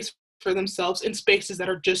space for themselves in spaces that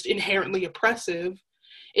are just inherently oppressive,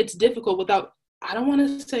 it's difficult without, I don't want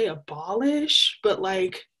to say abolish, but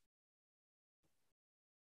like,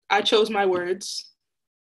 I chose my words,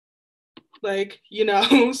 like, you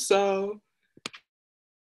know, so.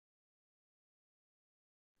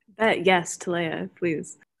 Yes, Talaya,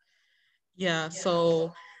 please. Yeah,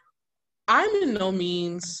 so I'm in no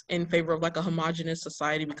means in favor of like a homogenous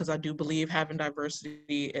society, because I do believe having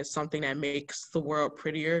diversity is something that makes the world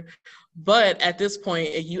prettier. But at this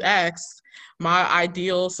point, you asked my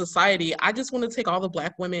ideal society, I just want to take all the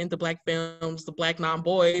Black women, the Black films, the Black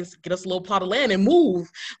non-boys, get us a little plot of land and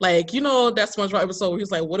move. Like, you know, that SpongeBob episode where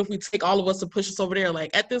he's like, what if we take all of us and push us over there?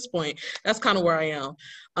 Like, at this point, that's kind of where I am.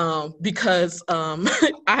 Because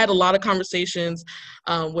I had a lot of conversations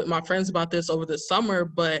with my friends about this over the summer,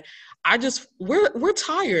 but we're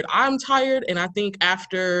tired. I'm tired. And I think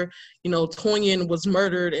after, you know, Tonyan was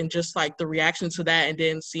murdered and just like the reaction to that, and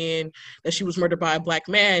then seeing that she was murdered by a Black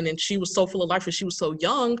man and she was so full of life and she was so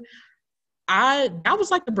young, that was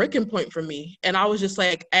like the breaking point for me. And I was just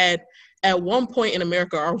like, at one point in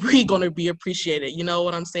America, are we going to be appreciated? You know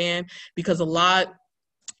what I'm saying? Because a lot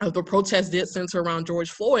of the protests did center around George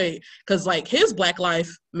Floyd, because like his Black life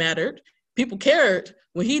mattered. People cared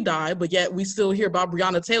when he died, but yet we still hear about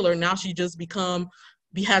Breonna Taylor. Now she just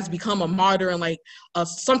has become a martyr and like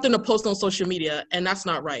something to post on social media, and that's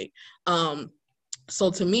not right. So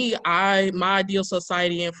to me, my ideal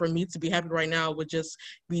society, and for me to be happy right now, would just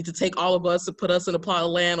be to take all of us and put us in a plot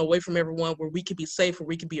of land away from everyone, where we can be safe, where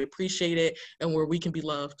we can be appreciated, and where we can be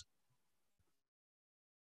loved.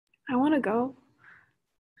 I want to go.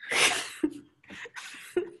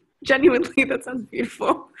 Genuinely, that sounds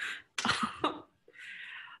beautiful.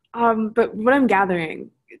 But what I'm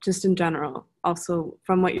gathering, just in general, also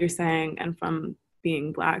from what you're saying and from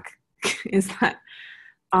being Black, is that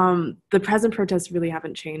the present protests really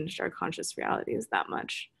haven't changed our conscious realities that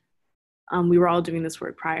much. We were all doing this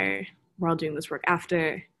work prior, we're all doing this work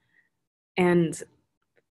after. And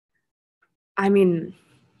I mean,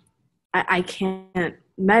 I can't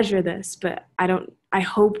measure this, but I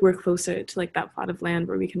hope we're closer to like that plot of land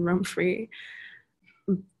where we can roam free.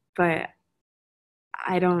 But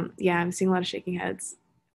I'm seeing a lot of shaking heads,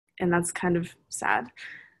 and that's kind of sad.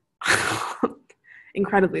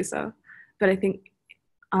 Incredibly so. But I think,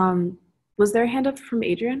 was there a hand up from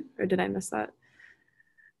Adrian, or did I miss that?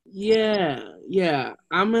 Yeah.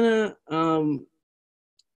 I'm gonna I'm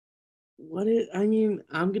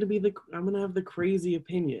gonna have the crazy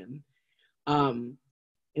opinion, and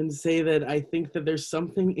say that I think that there's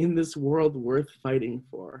something in this world worth fighting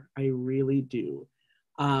for. I really do.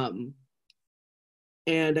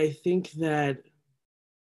 And I think that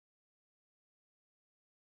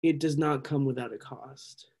it does not come without a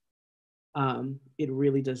cost. It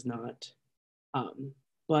really does not.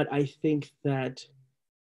 But I think that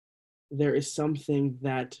there is something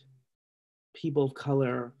that people of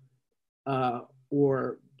color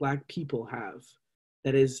or Black people have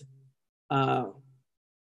that is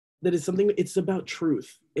something, it's about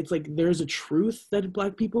truth. It's like there's a truth that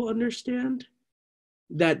Black people understand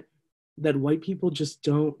that white people just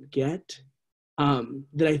don't get,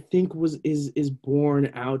 that I think is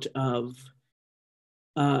born out of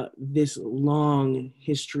this long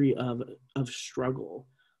history of struggle.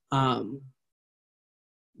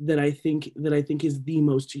 that I think is the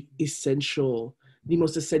most essentially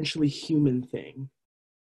human thing,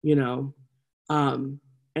 you know. And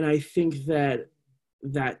I think that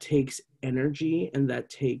takes energy and that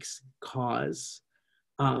takes cause.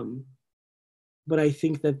 But I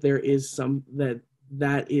think that there is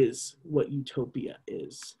that is what utopia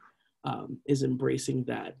is embracing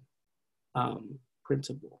that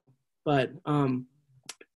principle. But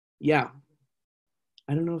yeah,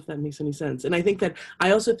 I don't know if that makes any sense. And I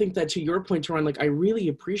also think that, to your point, Teron, like, I really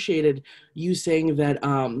appreciated you saying that,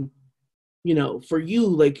 you know, for you,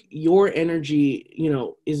 like, your energy, you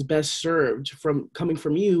know, is best served from coming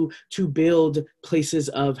from you to build places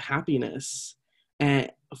of happiness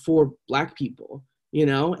for Black people, you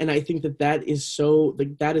know? And I think that is so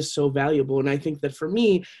valuable. And I think that for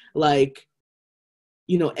me, like,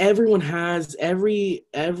 you know, everyone has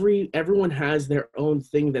everyone has their own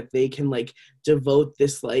thing that they can, like, devote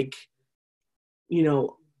this, like, you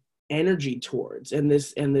know, energy towards, and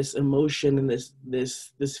this emotion and this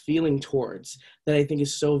feeling towards, that I think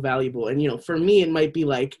is so valuable. And, you know, for me, it might be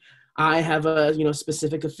like, I have a, you know,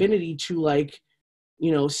 specific affinity to, like,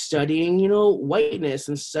 you know, studying, you know, whiteness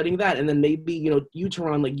and studying that. And then maybe, you know, you,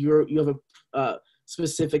 Teron, like, you have a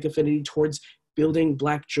specific affinity towards building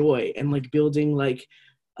Black joy and, like, building, like,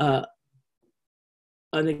 an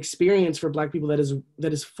experience for Black people that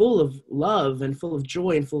is full of love and full of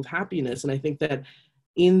joy and full of happiness. And I think that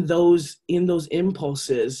in those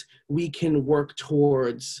impulses, we can work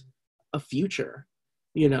towards a future,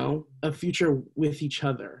 you know, a future with each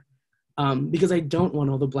other. Because I don't want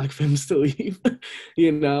all the Black femmes to leave,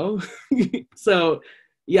 you know? So,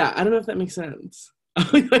 yeah, I don't know if that makes sense.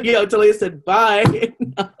 Yeah, Talaya said bye.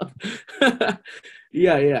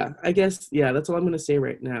 Yeah. I guess, yeah, that's all I'm going to say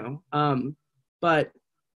right now. But,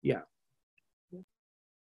 yeah.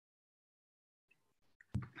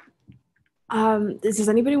 Does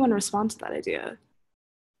anybody want to respond to that idea?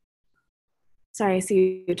 Sorry, I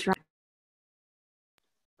see you trying.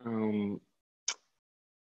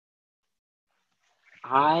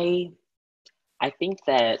 I think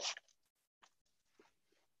that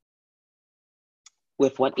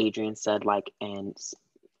with what Adrian said, like,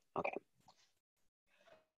 okay,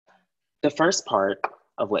 the first part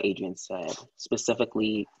of what Adrian said,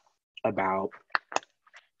 specifically about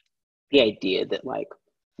the idea that, like,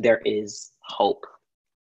 there is hope,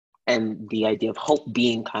 and the idea of hope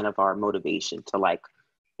being kind of our motivation to, like,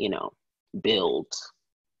 you know, build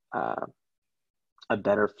a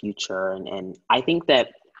better future. And I think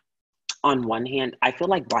that, on one hand, I feel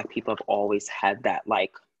like Black people have always had that,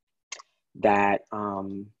 like, that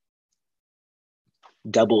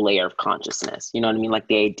double layer of consciousness, you know what I mean? Like,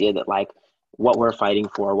 the idea that, like, what we're fighting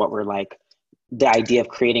for, what we're, like, the idea of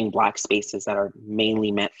creating Black spaces that are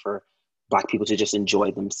mainly meant for Black people to just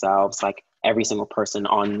enjoy themselves. Like, every single person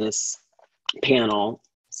on this panel,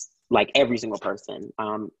 like, every single person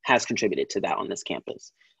has contributed to that on this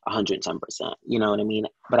campus, 110%, you know what I mean?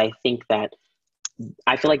 But I think that,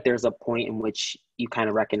 I feel like there's a point in which you kind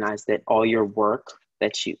of recognize that all your work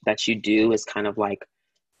that you do is kind of like,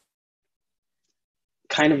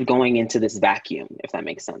 kind of going into this vacuum, if that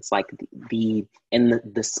makes sense. Like, the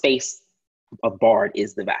space of Bard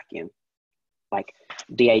is the vacuum. Like,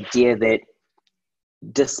 the idea that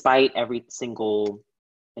despite every single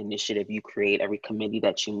initiative you create, every committee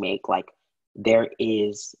that you make, like, there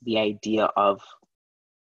is the idea of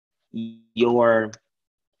your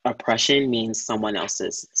oppression means someone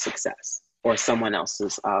else's success or someone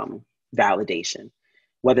else's validation,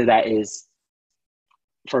 whether that is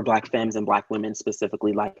for Black femmes and Black women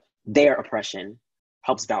specifically, like, their oppression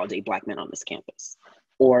helps validate Black men on this campus.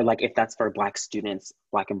 Or, like, if that's for Black students,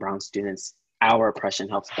 Black and brown students, our oppression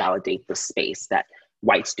helps validate the space that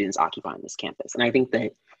white students occupy on this campus. And I think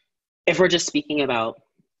that if we're just speaking about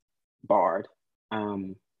Bard,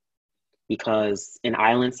 because an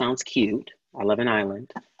island sounds cute, I love an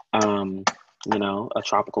island, you know, a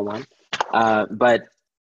tropical one. But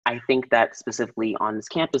I think that specifically on this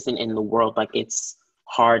campus and in the world, like, it's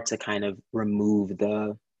hard to kind of remove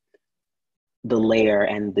the layer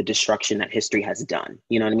and the destruction that history has done.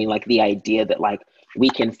 You know what I mean? Like, the idea that, like, we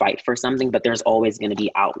can fight for something, but there's always going to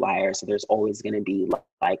be outliers. So there's always going to be,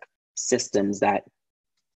 like, systems that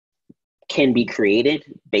can be created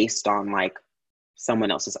based on, like,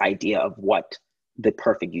 someone else's idea of what the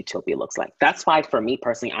perfect utopia looks like. That's why, for me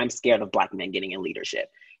personally, I'm scared of Black men getting in leadership.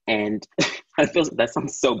 And I feel that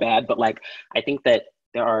sounds so bad, but, like, I think that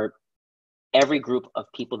there are every group of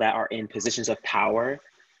people that are in positions of power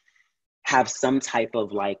have some type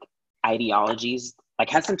of, like, ideologies, like,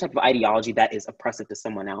 has some type of ideology that is oppressive to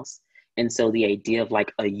someone else. And so the idea of,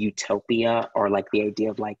 like, a utopia, or, like, the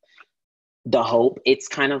idea of, like, the hope, it's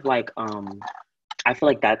kind of like, I feel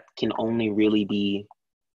like that can only really be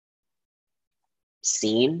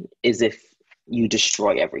seen is if you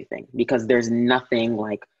destroy everything, because there's nothing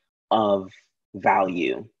like of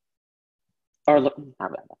value, or not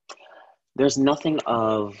that, there's nothing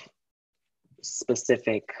of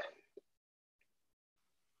specific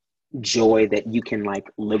joy that you can like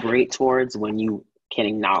liberate towards when you can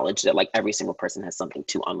acknowledge that like every single person has something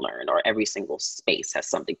to unlearn, or every single space has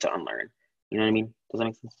something to unlearn. You know what I mean? Does that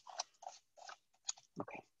make sense?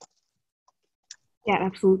 Okay. Yeah, it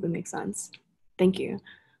absolutely makes sense. Thank you.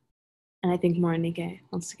 And I think more Nike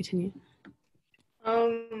wants to continue.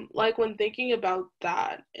 Like when thinking about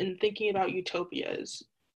that and thinking about utopias,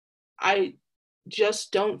 I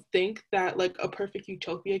just don't think that like a perfect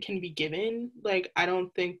utopia can be given. Like I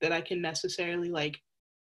don't think that I can necessarily like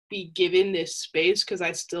be given this space, because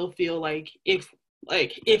I still feel like if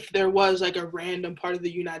there was like a random part of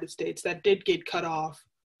the United States that did get cut off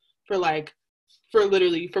for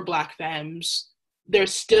literally for Black femmes, there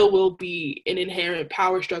still will be an inherent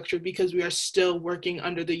power structure, because we are still working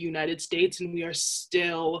under the United States, and we are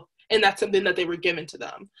still, and that's something that they were given to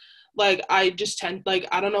them. Like I just tend, like,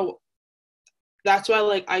 I don't know, that's why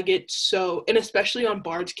like I get so, and especially on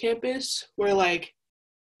Bard's campus where like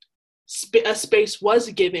a space was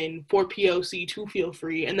given for POC to feel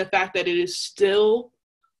free, and the fact that it is still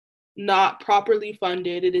not properly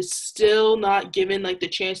funded, it is still not given like the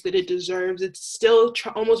chance that it deserves, it's still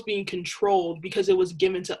almost being controlled because it was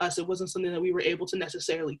given to us, it wasn't something that we were able to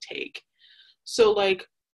necessarily take. So like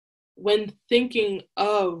when thinking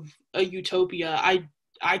of a utopia,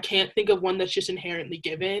 I can't think of one that's just inherently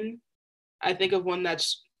given. I think of one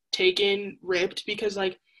that's taken, ripped, because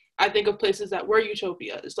like I think of places that were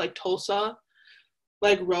utopias, like Tulsa,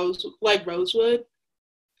 like Rosewood.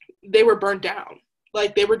 They were burned down.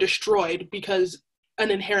 Like they were destroyed because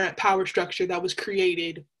an inherent power structure that was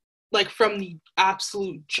created like from the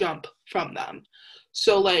absolute jump from them.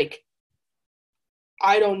 So like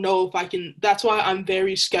I don't know if I can, that's why I'm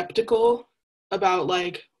very skeptical about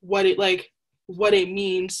like what it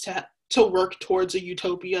means to work towards a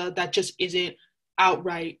utopia that just isn't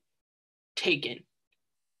outright taken.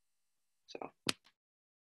 So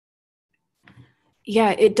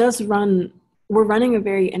Yeah, it does run, we're running a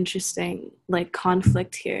very interesting like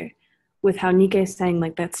conflict here with how Nike is saying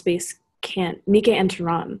like that space can't, Nike and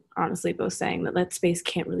Teron honestly both saying that that space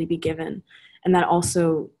can't really be given, and that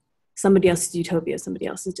also somebody else's utopia, somebody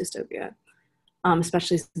else's dystopia,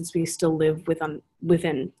 especially since we still live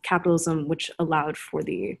within capitalism, which allowed for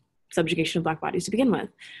the subjugation of Black bodies to begin with.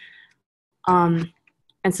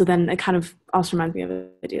 And so then it kind of also reminds me of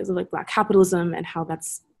ideas of like Black capitalism and how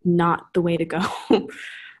that's not the way to go.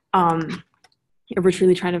 If we're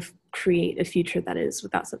truly trying to create a future that is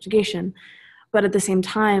without subjugation. But at the same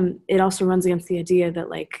time, it also runs against the idea that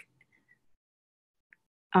like,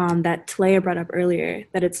 that Talaya brought up earlier,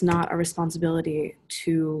 that it's not our responsibility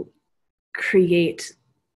to create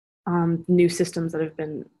new systems that have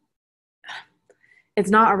been, it's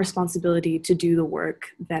not our responsibility to do the work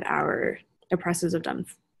that our oppressors have done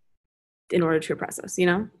in order to oppress us, you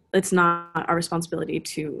know? It's not our responsibility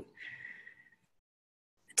to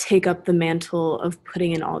take up the mantle of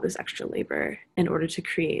putting in all this extra labor in order to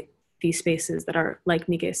create these spaces that are, like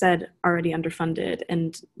Nike said, already underfunded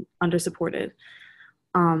and undersupported.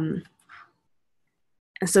 And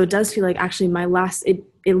so it does feel like actually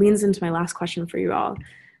it leans into my last question for you all,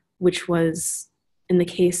 which was in the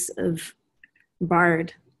case of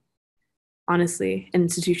Bard, honestly,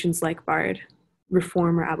 institutions like Bard,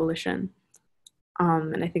 reform or abolition.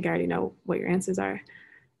 And I think I already know what your answers are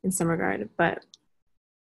in some regard, but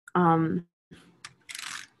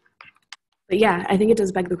yeah, I think it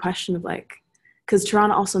does beg the question of like, because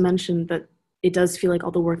Teron also mentioned that it does feel like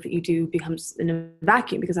all the work that you do becomes in a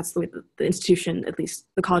vacuum, because that's the way the institution, at least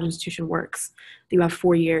the college institution, works. You have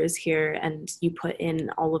 4 years here and you put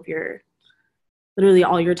in literally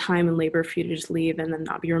all your time and labor for you to just leave and then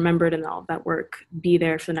not be remembered, and all of that work be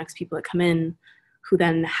there for the next people that come in, who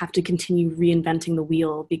then have to continue reinventing the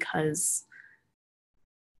wheel because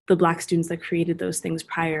the Black students that created those things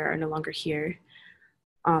prior are no longer here,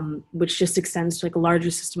 which just extends to like a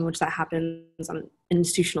larger system in which that happens on an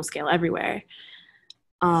institutional scale everywhere.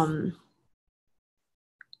 So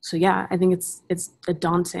yeah, I think it's a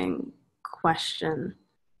daunting question.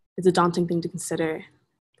 It's a daunting thing to consider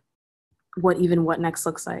what next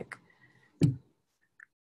looks like.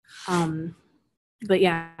 But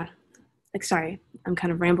yeah, like, sorry, I'm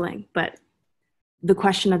kind of rambling, but the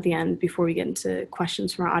question at the end, before we get into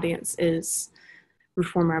questions from our audience, is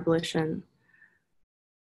reform or abolition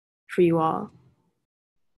for you all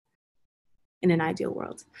in an ideal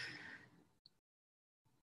world.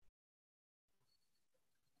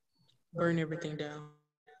 burn everything down.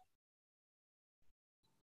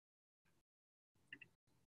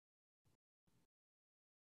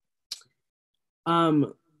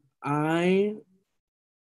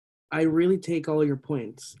 I really take all your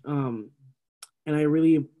points. And I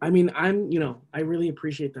really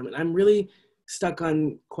appreciate them. And I'm really stuck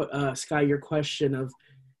on Sky, your question of,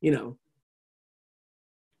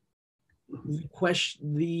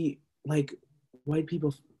 like, white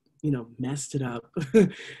people, messed it up.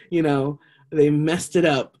 They messed it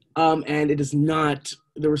up. And it is not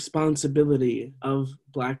the responsibility of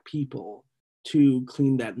Black people to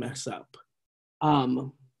clean that mess up.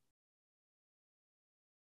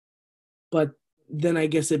 But then I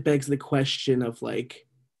guess it begs the question of like,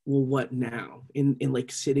 well, what now in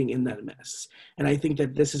like sitting in that mess? And I think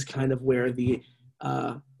that this is kind of where the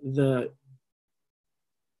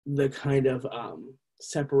kind of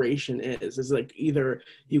separation is like, either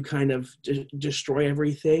you kind of destroy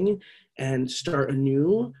everything and start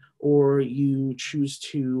anew, or you choose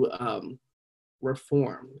to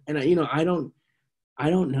reform. And I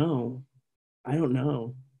don't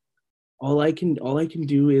know. All I can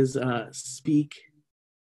do is speak,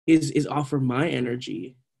 is offer my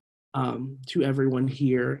energy to everyone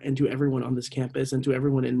here, and to everyone on this campus, and to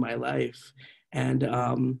everyone in my life,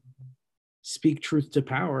 and speak truth to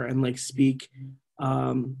power, and like speak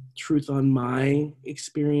truth on my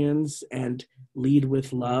experience, and lead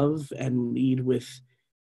with love, and lead with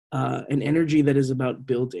an energy that is about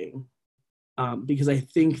building. Because I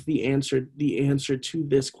think the answer to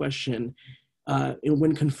this question,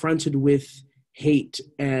 when confronted with hate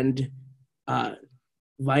and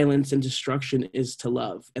violence and destruction, is to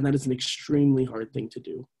love. And that is an extremely hard thing to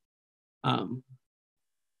do.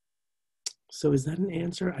 So is that an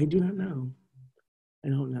answer? I do not know. I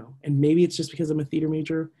don't know. And maybe it's just because I'm a theater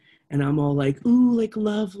major and I'm all like, ooh, like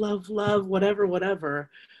love, love, love, whatever,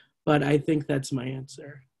 whatever. But I think that's my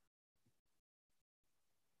answer.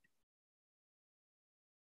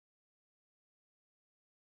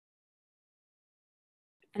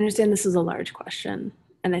 I understand this is a large question,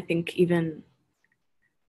 and I think even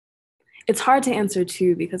it's hard to answer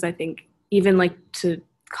too, because I think even like to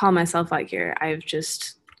call myself out here, I've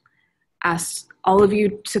just asked all of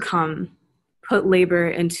you to come put labor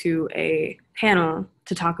into a panel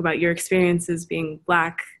to talk about your experiences being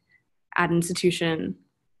Black at institution,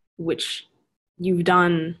 which you've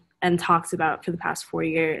done and talked about for the past 4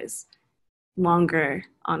 years, longer,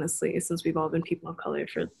 honestly, since we've all been people of color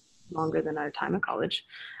for longer than our time at college.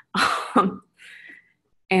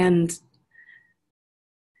 And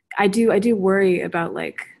I do worry about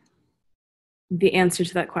like the answer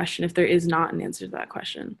to that question, if there is not an answer to that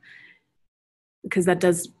question, because that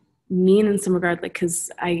does mean in some regard, like, because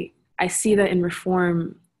I see that in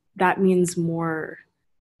reform, that means more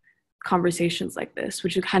conversations like this,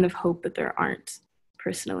 which I kind of hope that there aren't,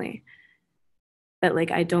 personally. That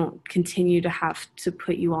like I don't continue to have to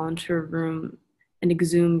put you all into a room and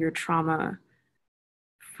exhume your trauma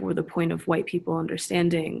for the point of white people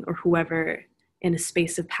understanding, or whoever in a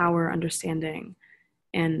space of power understanding,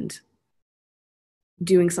 and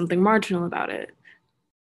doing something marginal about it.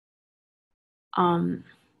 And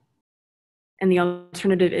the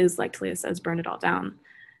alternative is, like Talaya says, burn it all down,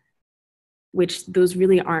 which those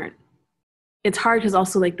really aren't. It's hard because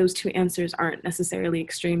also like those two answers aren't necessarily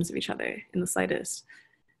extremes of each other in the slightest.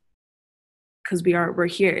 Because we're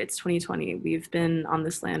here, it's 2020. We've been on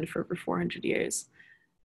this land for over 400 years.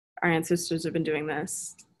 Our ancestors have been doing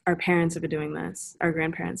this. Our parents have been doing this. Our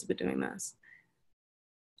grandparents have been doing this.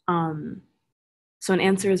 So an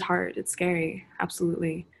answer is hard. It's scary,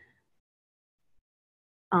 absolutely.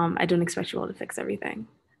 I don't expect you all to fix everything,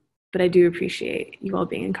 but I do appreciate you all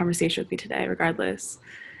being in conversation with me today, regardless.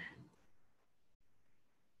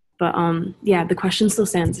 But yeah, the question still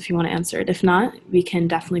stands if you want to answer it. If not, we can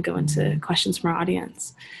definitely go into questions from our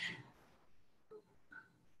audience.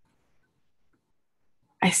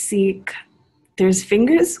 I see there's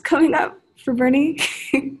fingers coming up for Bernie.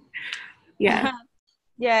 Yeah.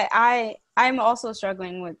 Yeah, I'm also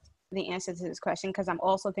struggling with the answer to this question, because I'm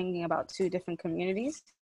also thinking about two different communities.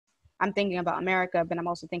 I'm thinking about America, but I'm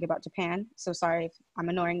also thinking about Japan. So sorry if I'm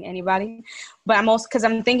annoying anybody, but I'm also, because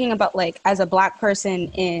I'm thinking about like, as a Black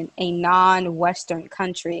person in a non-Western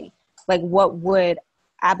country, like what would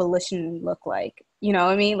abolition look like? You know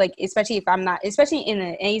what I mean? Like, especially if I'm not, especially in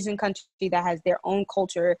an Asian country that has their own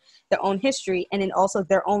culture, their own history, and then also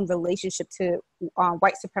their own relationship to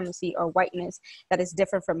white supremacy or whiteness that is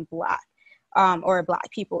different from Black or Black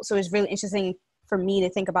people. So it's really interesting for me to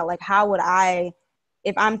think about like, how would I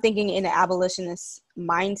if I'm thinking in an abolitionist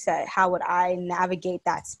mindset, how would I navigate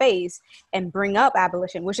that space and bring up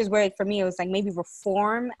abolition, which is where for me, it was like maybe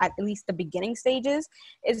reform at least the beginning stages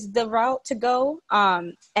is the route to go.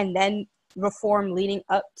 And then reform leading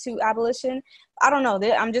up to abolition. I don't know.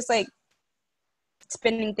 I'm just like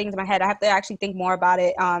spinning things in my head. I have to actually think more about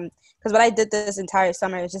it. Because what I did this entire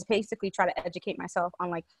summer is just basically try to educate myself on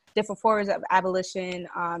like different forms of abolition,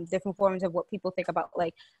 different forms of what people think about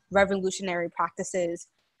like revolutionary practices,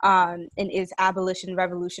 and is abolition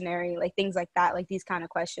revolutionary, like things like that, like these kind of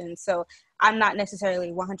questions. So I'm not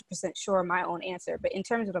necessarily 100% sure my own answer, but in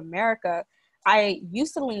terms of America, I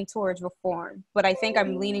used to lean towards reform, but I think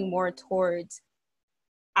I'm leaning more towards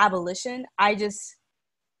abolition.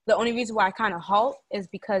 The only reason why I kind of halt is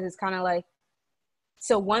because it's kind of like,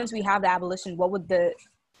 so once we have the abolition, what would the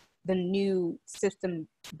new system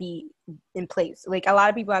be in place? Like a lot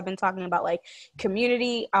of people have been talking about like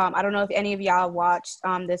community. I don't know if any of y'all watched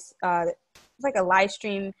this, it's like a live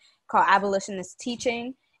stream called Abolitionist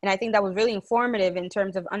Teaching. And I think that was really informative in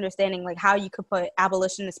terms of understanding like how you could put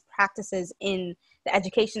abolitionist practices in the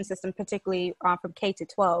education system, particularly from K to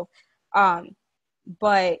 12.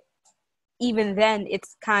 But even then,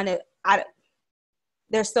 it's kind of,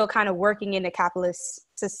 they're still kind of working in a capitalist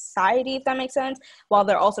society, if that makes sense, while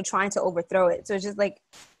they're also trying to overthrow it. So it's just like,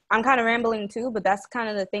 I'm kind of rambling too, but that's kind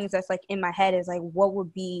of the things that's like in my head is like, what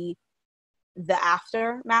would be the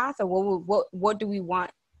aftermath, or what do we want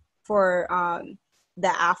for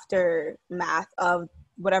the aftermath of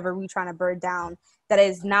whatever we're trying to burn down, that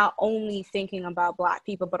is not only thinking about Black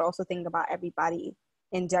people, but also thinking about everybody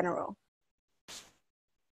in general.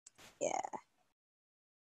 Yeah.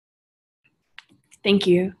 Thank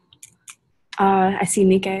you. I see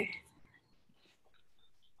Nike.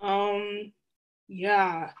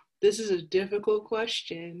 Yeah, this is a difficult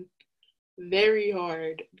question. Very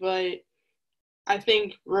hard, but I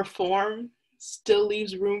think reform still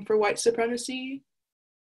leaves room for white supremacy.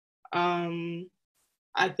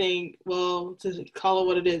 I think, well, to call it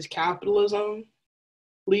what it is, capitalism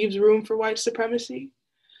leaves room for white supremacy.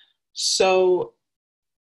 So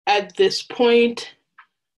at this point,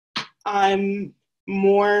 I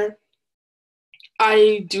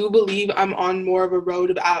do believe I'm on more of a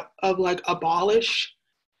road of like abolish,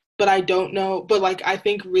 but I don't know. But like, I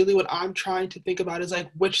think really what I'm trying to think about is like,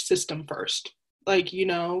 which system first? Like, you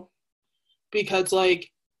know, because like,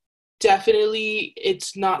 definitely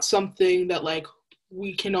it's not something that like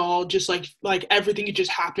we can all just like everything could just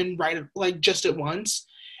happen right, like just at once.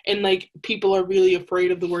 And like, people are really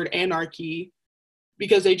afraid of the word anarchy,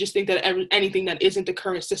 because they just think that anything that isn't the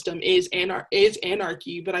current system is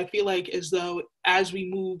anarchy. But I feel like as though as we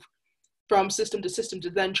move from system to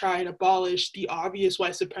then try and abolish the obvious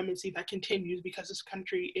white supremacy that continues because this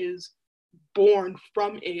country is born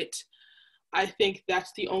from it, I think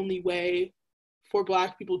that's the only way for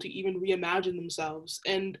Black people to even reimagine themselves,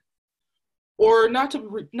 or not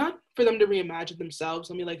for them to reimagine themselves.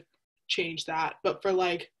 Let me like change that, but for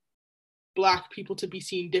like Black people to be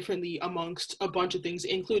seen differently amongst a bunch of things,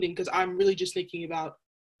 including, because I'm really just thinking about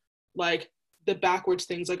like the backwards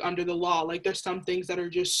things, like under the law, like there's some things that are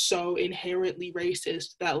just so inherently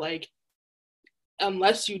racist that like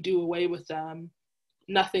unless you do away with them,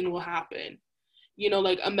 nothing will happen. You know,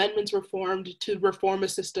 like amendments were formed to reform a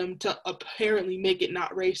system to apparently make it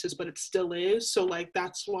not racist, but it still is. So like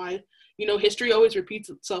that's why, you know, history always repeats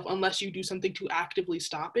itself unless you do something to actively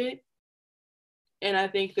stop it. And I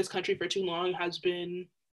think this country for too long has been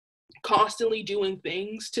constantly doing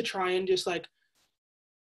things to try and just like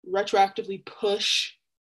retroactively push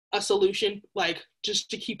a solution, like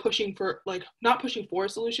just to keep pushing for, like not pushing for a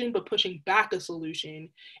solution, but pushing back a solution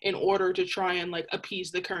in order to try and like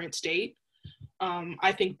appease the current state.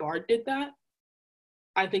 I think Bard did that.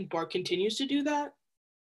 I think Bard continues to do that.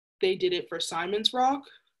 They did it for Simon's Rock.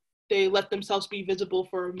 They let themselves be visible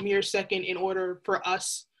for a mere second in order for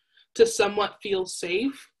us to somewhat feel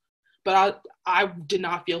safe. But I did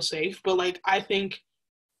not feel safe. But like, I think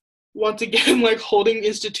once again, like holding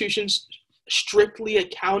institutions strictly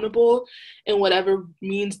accountable in whatever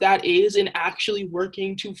means that is, and actually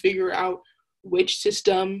working to figure out which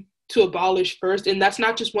system to abolish first. And that's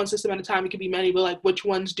not just one system at a time, it could be many, but like which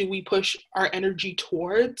ones do we push our energy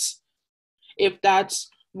towards? If that's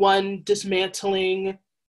dismantling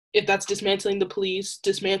the police,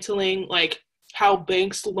 dismantling like how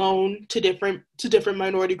banks loan to different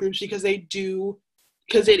minority groups because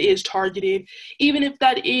it is targeted, even if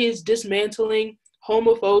that is dismantling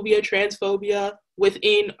homophobia, transphobia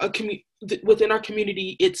within our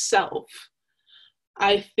community itself.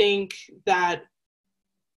 I think that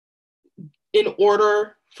in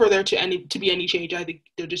order for there to be any change. I think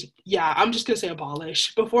they're just, I'm just gonna say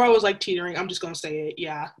abolish. Before I was like teetering, I'm just gonna say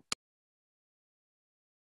it,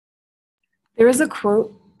 There was a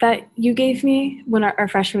quote that you gave me when our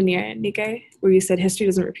freshman year, Nike, where you said history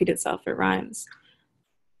doesn't repeat itself, it rhymes.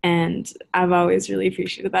 And I've always really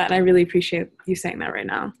appreciated that. And I really appreciate you saying that right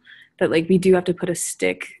now, that like we do have to put a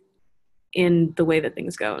stick in the way that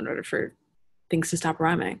things go in order for things to stop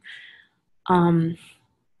rhyming. Thank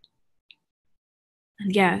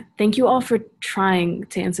you all for trying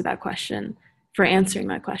to answer that question, for answering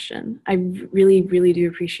that question. I really, really do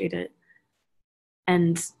appreciate it.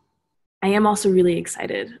 And I am also really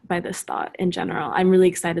excited by this thought in general. I'm really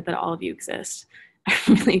excited that all of you exist.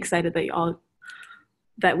 I'm really excited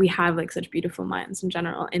that we have like such beautiful minds in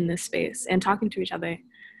general in this space and talking to each other.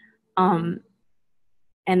 And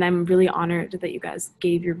I'm really honored that you guys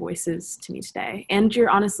gave your voices to me today and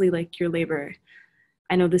your honestly like your labor.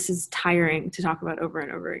 I know this is tiring to talk about over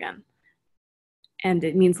and over again. And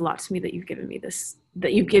it means a lot to me that you've given me this,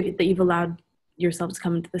 that you've allowed yourselves to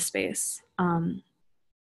come into this space and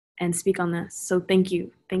speak on this. So thank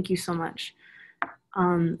you so much.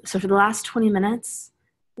 So for the last 20 minutes,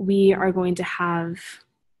 we are going to have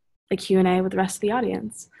a Q&A with the rest of the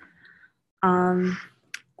audience. I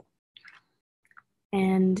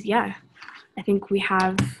think we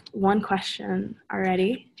have one question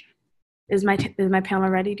already. Is my panel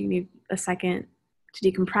ready? Do you need a second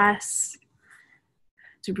to decompress,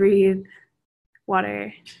 to breathe,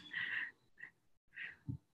 water?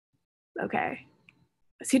 Okay.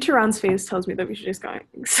 See, Teron's face tells me that we should just go,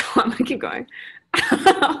 so I'm gonna keep going.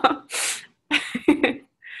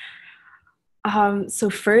 So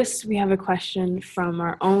first, we have a question from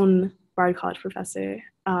our own Bard College professor,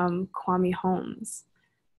 Kwame Holmes,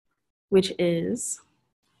 which is,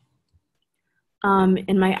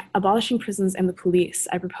 in my Abolishing Prisons and the Police,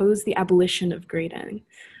 I propose the abolition of grading.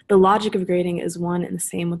 The logic of grading is one and the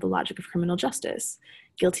same with the logic of criminal justice.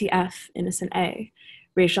 Guilty F, innocent A.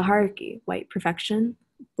 Racial hierarchy, white perfection,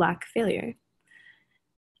 black failure.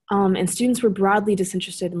 And students were broadly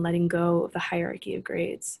disinterested in letting go of the hierarchy of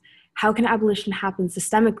grades. How can abolition happen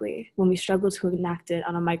systemically when we struggle to enact it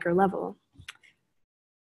on a micro level?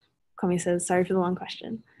 Kwame says, sorry for the long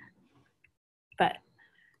question, but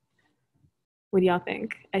what do y'all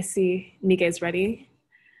think? I see Nike's ready.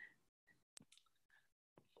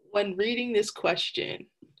 When reading this question,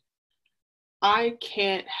 I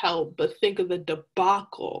can't help but think of the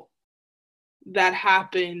debacle that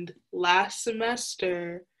happened last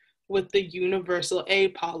semester with the universal A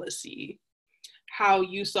policy. How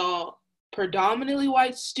you saw predominantly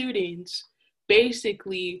white students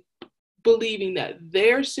basically believing that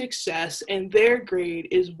their success and their grade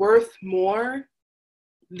is worth more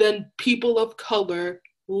than people of color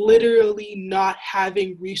literally not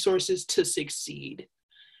having resources to succeed.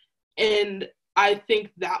 And I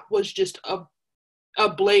think that was just a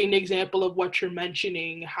blatant example of what you're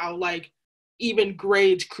mentioning, how like even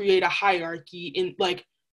grades create a hierarchy in like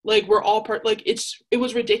we're all part, like it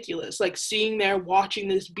was ridiculous, like seeing there, watching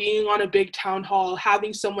this, being on a big town hall,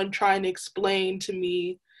 having someone trying to explain to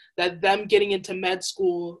me that them getting into med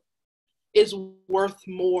school is worth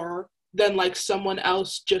more than like someone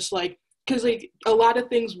else just like, because like a lot of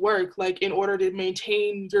things work, like in order to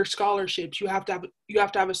maintain your scholarships, you have to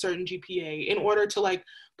have a certain GPA in order to like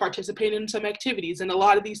participate in some activities. And a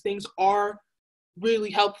lot of these things are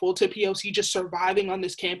really helpful to POC just surviving on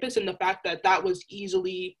this campus, and the fact that that was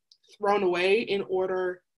easily thrown away in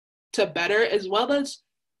order to better, as well as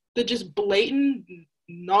the just blatant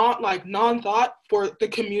non-thought for the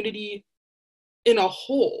community in a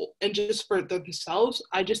whole and just for themselves.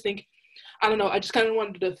 I just think, I don't know, I just kind of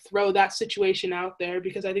wanted to throw that situation out there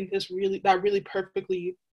because I think that really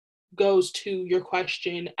perfectly goes to your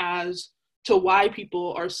question as to why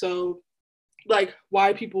people are so, like,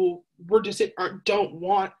 why people don't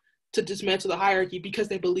want to dismantle the hierarchy, because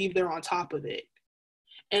they believe they're on top of it.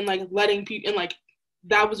 And like letting people, and like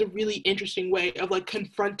that was a really interesting way of like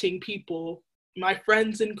confronting people, my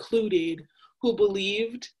friends included, who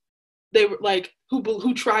believed they were like,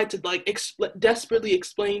 who tried to like desperately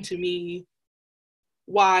explain to me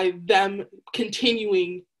why them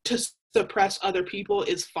continuing to suppress other people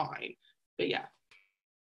is fine. But yeah.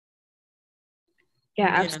 Yeah,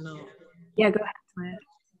 absolutely. No. Yeah, go ahead, Talaya.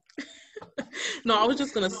 No, I was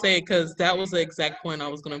just going to say, because that was the exact point I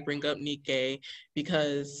was going to bring up, Nike,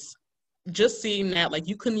 because just seeing that, like,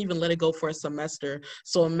 you couldn't even let it go for a semester.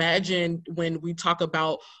 So imagine when we talk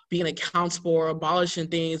about being accountable or abolishing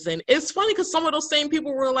things. And it's funny because some of those same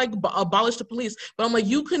people were like, abolish the police. But I'm like,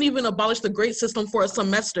 you couldn't even abolish the grade system for a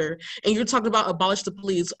semester. And you're talking about abolish the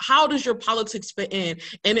police. How does your politics fit in?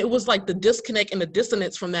 And it was like the disconnect and the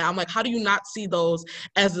dissonance from that. I'm like, how do you not see those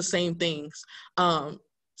as the same things?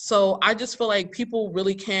 So I just feel like people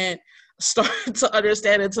really can't start to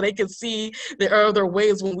understand it so they can see there are other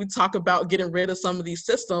ways when we talk about getting rid of some of these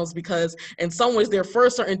systems, because in some ways they're for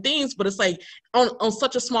certain things, but it's like on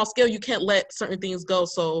such a small scale, you can't let certain things go.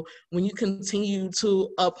 So when you continue to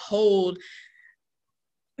uphold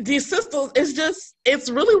these systems, it's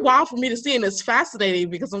really wild for me to see, and it's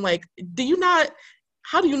fascinating because I'm like,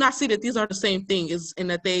 how do you not see that these are the same thing and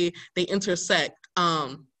that they intersect?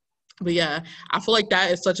 But yeah, I feel like that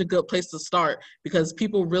is such a good place to start, because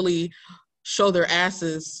people really show their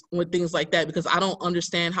asses with things like that, because I don't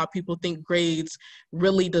understand how people think grades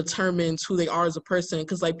really determines who they are as a person.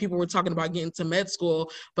 Because like people were talking about getting to med school,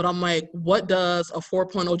 but I'm like, what does a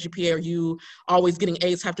 4.0 GPA or you always getting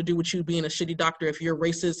A's have to do with you being a shitty doctor? If you're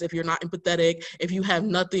racist, if you're not empathetic, if you have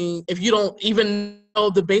nothing, if you don't even know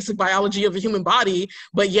the basic biology of a human body,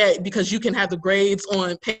 but yet because you can have the grades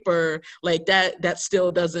on paper, like that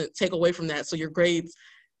still doesn't take away from that. So your grades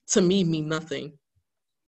to me mean nothing.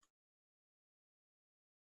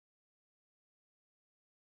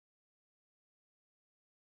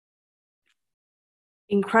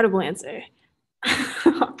 Incredible answer.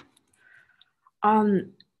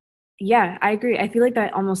 Yeah, I agree. I feel like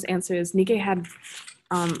that almost answers Nike had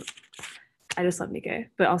I just love Nike,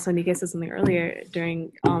 but also Nike said something earlier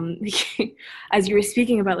during as you were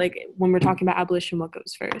speaking about like when we're talking about abolition, what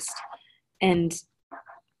goes first. And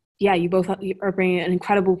yeah, you both are bringing an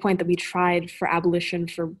incredible point that we tried for abolition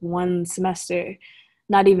for one semester,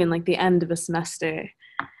 not even like the end of a semester,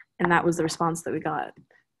 and that was the response that we got.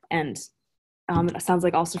 And it sounds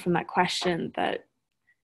like also from that question that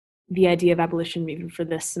the idea of abolition even for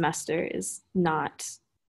this semester is not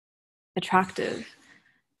attractive.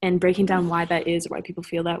 And breaking down why that is, or why people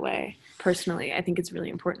feel that way, personally, I think it's really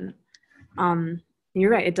important. You're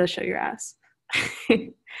right, it does show your ass.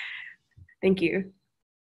 Thank you.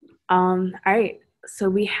 All right, so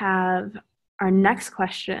we have our next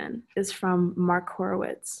question is from Mark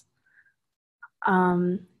Horowitz.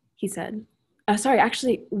 He said, sorry,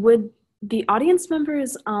 actually, would the audience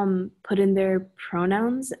members put in their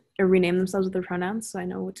pronouns or rename themselves with their pronouns so I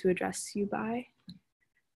know what to address you by?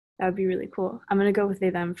 That would be really cool. I'm going to go with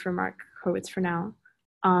they, them for Mark Horowitz for now.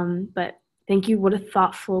 But thank you. What a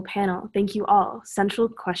thoughtful panel. Thank you all. Central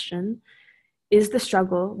question, is the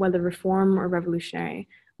struggle, whether reform or revolutionary,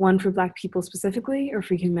 one for Black people specifically or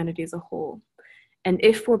for humanity as a whole? And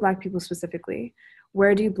if for Black people specifically,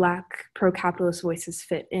 where do Black pro-capitalist voices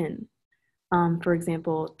fit in? For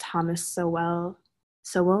example, Thomas Sowell,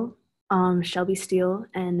 Shelby Steele,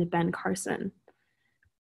 and Ben Carson.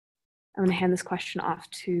 I'm going to hand this question off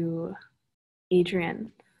to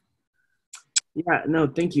Adrian. Yeah, no,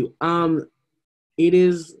 thank you. It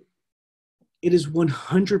is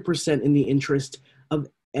 100% in the interest of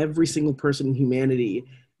every single person in humanity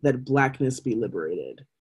that Blackness be liberated.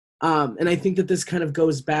 And I think that this kind of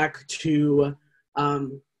goes back to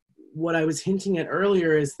what I was hinting at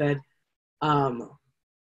earlier, is that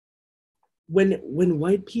when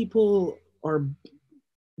white people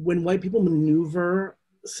maneuver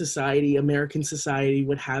society, American society,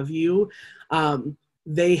 what have you,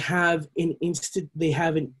 they have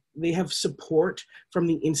support from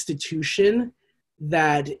the institution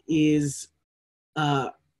that is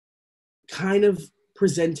kind of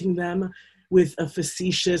presenting them with a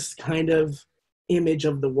facetious kind of image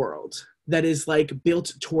of the world that is like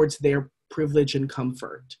built towards their privilege and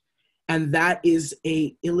comfort. And that is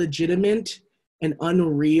a illegitimate and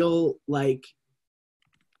unreal like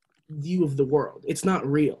view of the world. It's not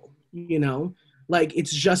real, you know? Like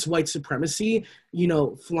it's just white supremacy, you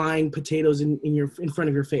know, flying potatoes in front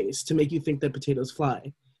of your face to make you think that potatoes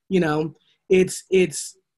fly. You know, it's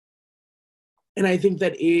and I think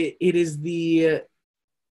that it is the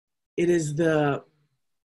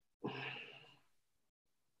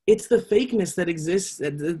fakeness that exists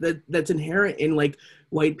that's inherent in like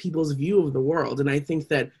white people's view of the world. And I think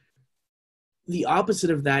that the opposite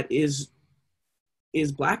of that is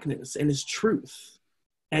Blackness and is truth,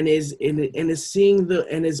 and is seeing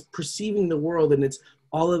and is perceiving the world and its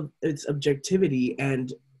all of its objectivity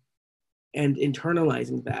and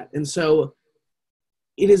internalizing that. And so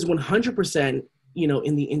it is 100%, you know,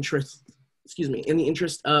 in the interest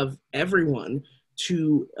of everyone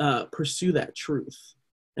to pursue that truth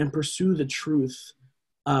and pursue the truth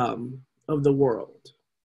of the world.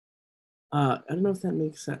 I don't know if that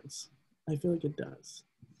makes sense. I feel like it does.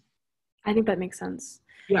 I think that makes sense.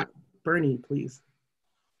 Yeah, Bernie, please.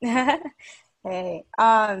 Hey,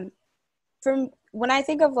 from when I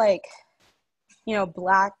think of like,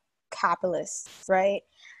 Black capitalists, right?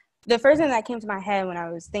 The first thing that came to my head when I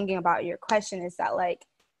was thinking about your question is that, like,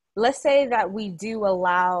 let's say that we do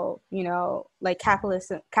allow, like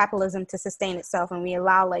capitalism to sustain itself, and we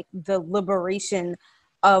allow like the liberation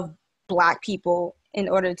of Black people in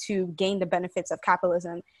order to gain the benefits of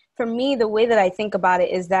capitalism. For me, the way that I think about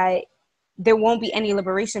it is that there won't be any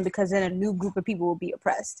liberation, because then a new group of people will be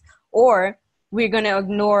oppressed, or we're going to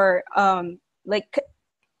ignore, let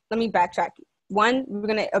me backtrack. One, we're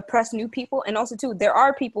going to oppress new people. And also, two, there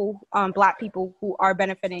are people, Black people, who are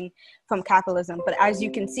benefiting from capitalism. But as you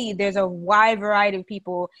can see, there's a wide variety of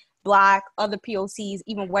people, Black, other POCs,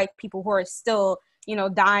 even white people, who are still,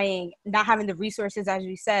 dying, not having the resources, as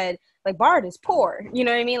you said. Like, Bard is poor, you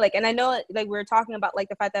know what I mean? Like, and I know, like, we were talking about, like,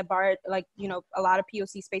 the fact that Bard, like, a lot of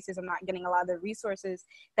POC spaces are not getting a lot of the resources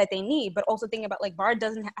that they need, but also thinking about, like, Bard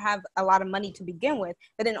doesn't have a lot of money to begin with,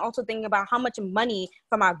 but then also thinking about how much money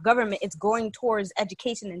from our government is going towards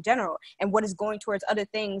education in general, and what is going towards other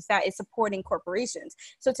things that is supporting corporations.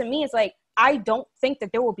 So to me, it's like, I don't think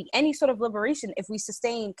that there will be any sort of liberation if we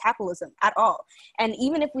sustain capitalism at all. And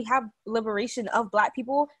even if we have liberation of Black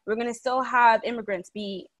people, we're going to still have immigrants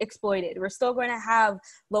be exploited. We're still going to have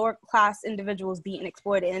lower class individuals being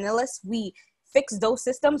exploited. And unless we fix those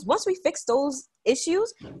systems, once we fix those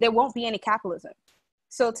issues, there won't be any capitalism.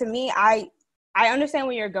 So to me, I understand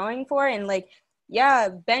what you're going for. And like, yeah,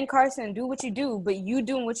 Ben Carson, do what you do, but you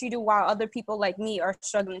doing what you do while other people like me are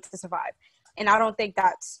struggling to survive. And I don't think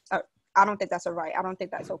that's a right. I don't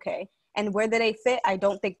think that's okay. And where do they fit? I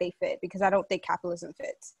don't think they fit, because I don't think capitalism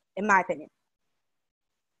fits, in my opinion.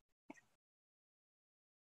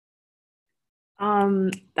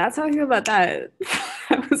 That's how I feel about that.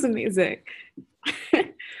 That was amazing.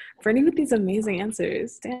 Bernie with these amazing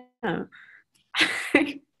answers. Damn.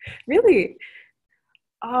 Really.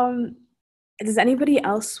 Does anybody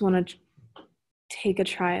else want to take a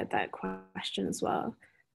try at that question as well?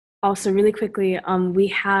 Also, really quickly, we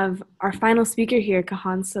have our final speaker here,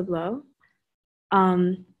 Kahan Sablo,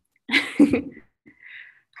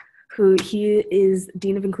 who he is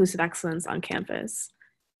Dean of Inclusive Excellence on campus.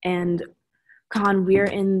 And Kahan, we're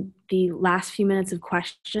in the last few minutes of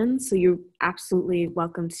questions, so you're absolutely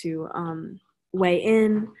welcome to weigh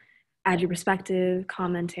in, add your perspective,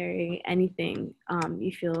 commentary, anything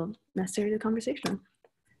you feel necessary to the conversation.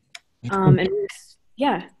 And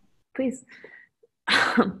yeah, please.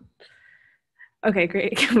 Okay,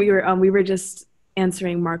 great. We were just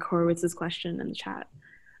answering Mark Horowitz's question in the chat,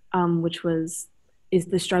 which was, is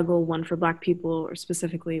the struggle one for Black people, or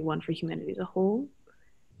specifically one for humanity as a whole?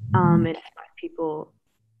 And if Black people,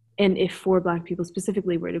 and if for Black people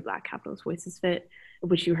specifically, where do Black capitalist voices fit?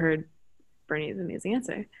 Which you heard Bernie's amazing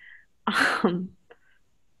answer.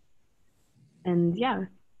 And yeah,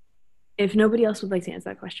 if nobody else would like to answer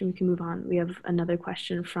that question, we can move on. We have another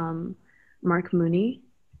question from Mark Mooney.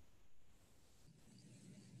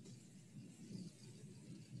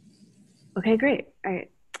 Okay, great. All right.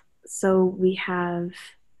 So we have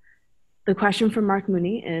the question from Mark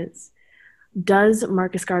Mooney is, does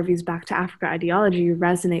Marcus Garvey's Back to Africa ideology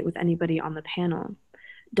resonate with anybody on the panel?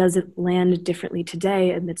 Does it land differently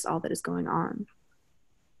today amidst all that is going on?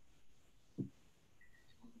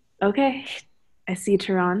 Okay, I see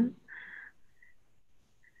Teron.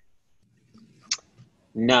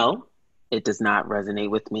 No, it does not resonate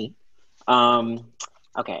with me.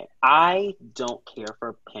 Okay, I don't care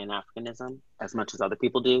for Pan-Africanism as much as other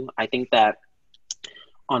people do. I think that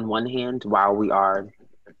on one hand, while we are,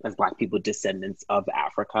 as Black people, descendants of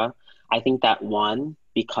Africa, I think that one,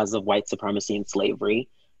 because of white supremacy and slavery,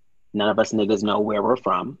 none of us niggas know where we're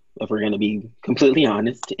from, if we're gonna be completely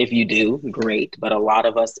honest. If you do, great. But a lot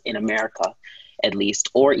of us in America, at least,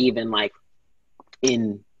 or even like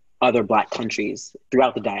in other Black countries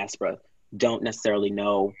throughout the diaspora, don't necessarily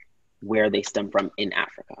know where they stem from in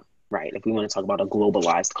Africa, right? If we want to talk about a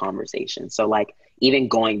globalized conversation. So like, even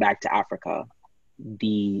going back to Africa,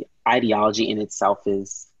 the ideology in itself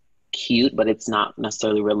is cute, but it's not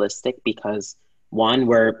necessarily realistic, because one,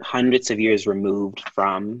 we're hundreds of years removed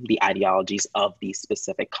from the ideologies of these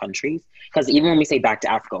specific countries. Because even when we say back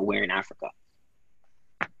to Africa, we're in Africa.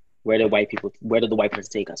 Where did the white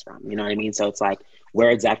person take us from? You know what I mean? So it's like, where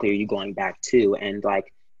exactly are you going back to? And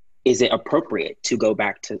like, is it appropriate to go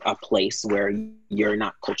back to a place where you're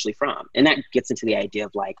not culturally from? And that gets into the idea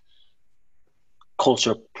of like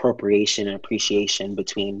cultural appropriation and appreciation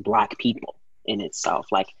between Black people in itself.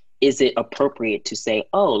 Like, is it appropriate to say,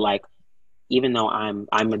 oh, like, even though I'm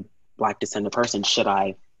a Black descended person, should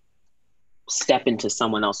I step into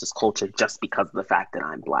someone else's culture just because of the fact that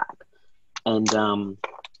I'm Black? And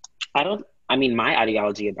my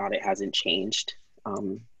ideology about it hasn't changed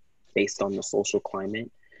based on the social climate.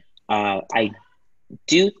 I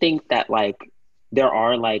do think that like there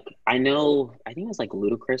are like, I think it was like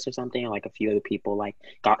Ludacris or something, or like a few other people like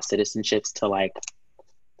got citizenships to like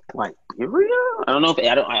I don't know if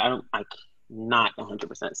I'm not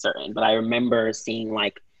 100% certain, but I remember seeing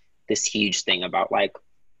like this huge thing about like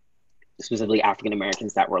specifically African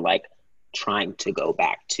Americans that were like trying to go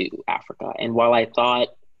back to Africa. And while I thought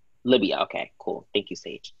Libya, okay, cool, thank you,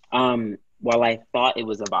 Sage. While I thought it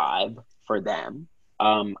was a vibe for them,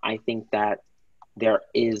 I think that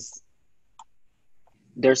there's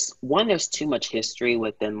too much history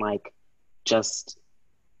within like just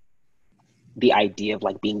the idea of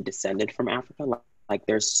like being descended from Africa. Like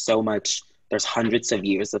there's hundreds of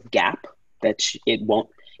years of gap that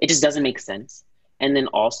it just doesn't make sense. And then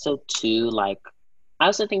also too, like, I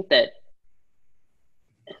also think that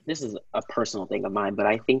this is a personal thing of mine, but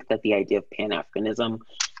I think that the idea of Pan-Africanism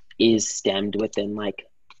is stemmed within like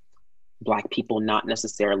Black people not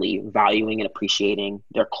necessarily valuing and appreciating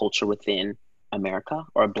their culture within America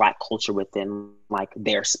or Black culture within like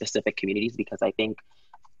their specific communities, because I think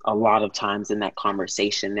a lot of times in that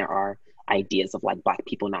conversation there are ideas of like Black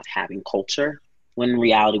people not having culture, when in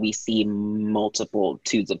reality we see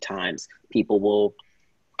multitudes of times people will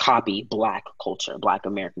copy Black culture, Black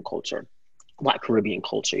American culture, Black Caribbean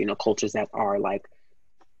culture, cultures that are like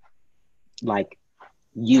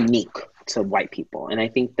unique to white people. And I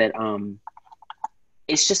think that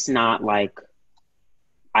it's just not like,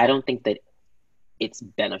 I don't think that it's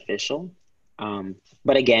beneficial.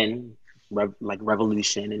 But again,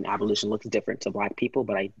 revolution and abolition looks different to Black people,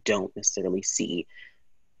 but I don't necessarily see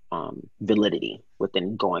validity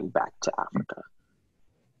within going back to Africa.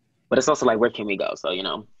 But it's also like, where can we go? So,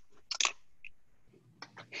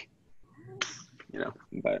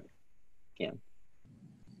 but yeah.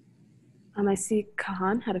 I see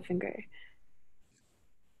Kahan had a finger.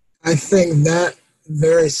 I think that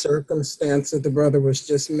very circumstance that the brother was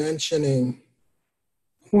just mentioning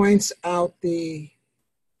points out the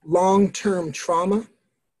long-term trauma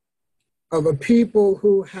of a people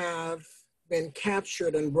who have been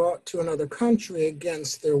captured and brought to another country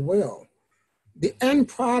against their will. The end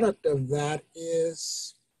product of that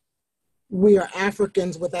is we are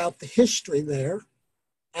Africans without the history there,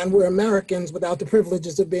 and we're Americans without the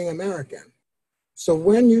privileges of being American. So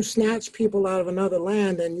when you snatch people out of another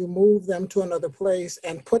land and you move them to another place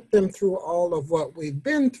and put them through all of what we've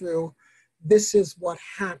been through, this is what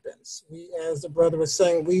happens. We, as the brother was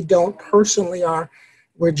saying, we don't personally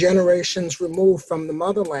we're generations removed from the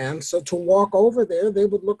motherland. So to walk over there, they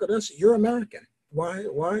would look at us, you're American. Why?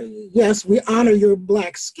 Yes, we honor your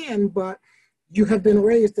Black skin, but you have been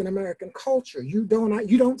raised in American culture. You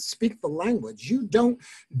don't speak the language. You don't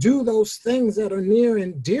do those things that are near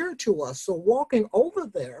and dear to us. So walking over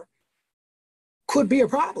there could be a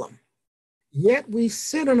problem. Yet we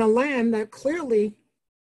sit in a land that clearly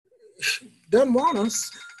doesn't want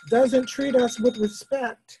us, doesn't treat us with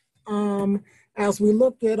respect. As we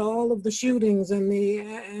look at all of the shootings and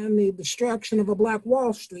the destruction of a Black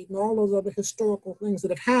Wall Street and all those other historical things that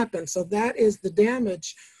have happened. So that is the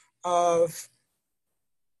damage of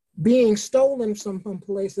being stolen from some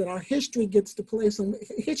place, that our history gets displaced, and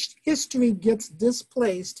history gets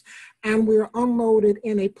displaced, and we're unloaded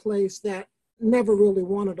in a place that never really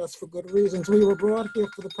wanted us for good reasons. We were brought here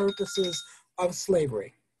for the purposes of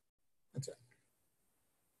slavery. That's it.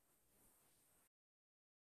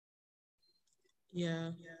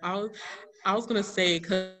 Yeah, I was gonna say,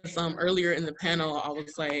 because earlier in the panel I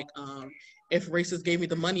was like, if racists gave me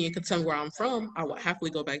the money and could tell me where I'm from, I would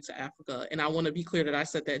happily go back to Africa. And I want to be clear that I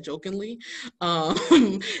said that jokingly,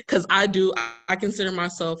 because I consider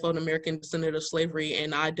myself an American descendant of slavery,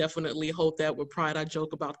 and I definitely hold that with pride. I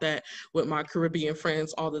joke about that with my Caribbean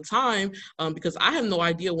friends all the time, because I have no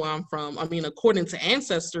idea where I'm from. I mean, according to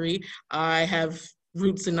Ancestry, I have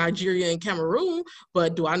roots in Nigeria and Cameroon,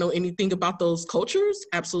 but do I know anything about those cultures?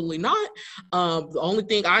 Absolutely not. The only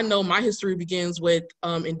thing I know, my history begins with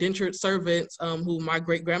indentured servants who my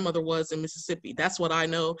great grandmother was in Mississippi. That's what I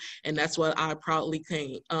know, and that's what I proudly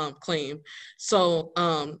claim. So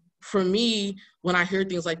for me, when I hear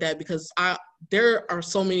things like that, because there are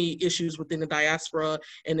so many issues within the diaspora,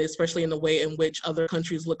 and especially in the way in which other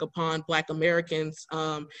countries look upon Black Americans.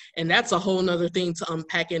 And that's a whole nother thing to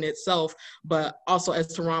unpack in itself. But also,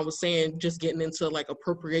 as Teron was saying, just getting into like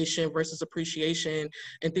appropriation versus appreciation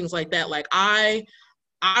and things like that. Like I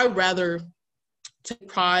rather take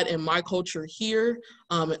pride in my culture here,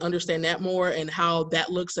 and understand that more and how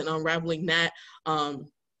that looks, and unraveling that,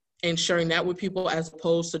 and sharing that with people, as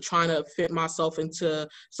opposed to trying to fit myself into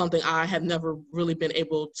something I have never really been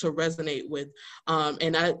able to resonate with.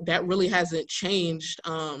 And that really hasn't changed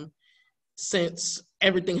since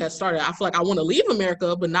everything has started. I feel like I want to leave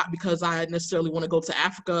America, but not because I necessarily want to go to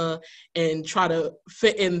Africa and try to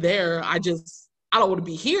fit in there. I don't want to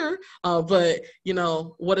be here. But you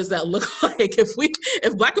know, what does that look like?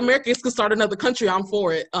 If Black Americans could start another country, I'm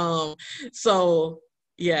for it. So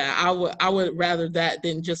yeah, I would rather that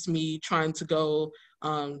than just me trying to go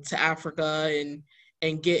to Africa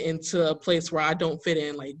and get into a place where I don't fit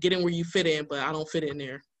in. Like, get in where you fit in, but I don't fit in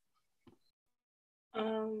there.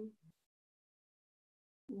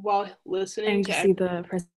 While listening to see the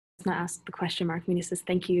person that asked the question, Mark Meany says,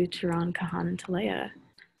 thank you, Teron, Kahan, and Talaya.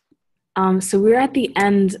 So we're at the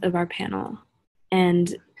end of our panel,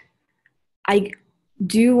 and I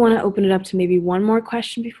do want to open it up to maybe one more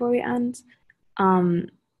question before we end.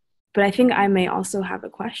 But I think I may also have a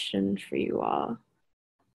question for you all,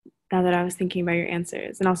 now that I was thinking about your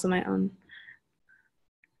answers, and also my own.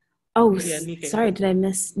 Oh, yeah, sorry, did I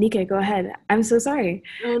miss? Nika, go ahead. I'm so sorry.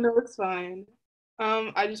 No, it's fine.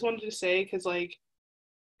 I just wanted to say, because like,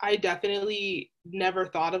 I definitely never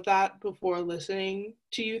thought of that before listening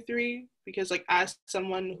to you three, because like, as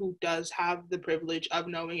someone who does have the privilege of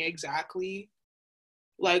knowing exactly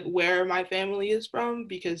like where my family is from,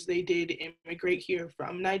 because they did immigrate here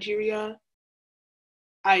from Nigeria,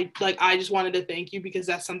 I just wanted to thank you, because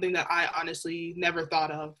that's something that I honestly never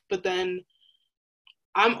thought of. But then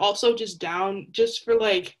I'm also just down just for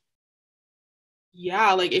like,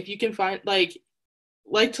 yeah, like if you can find like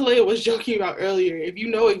Talaya was joking about earlier, if you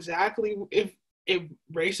know exactly if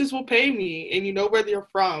racists will pay me and you know where they're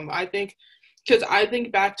from, I think, because I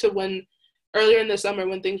think back to when earlier in the summer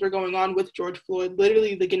when things were going on with George Floyd,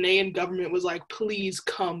 literally the Ghanaian government was like, please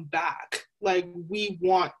come back. Like, we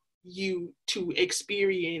want you to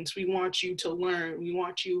experience, we want you to learn, we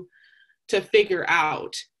want you to figure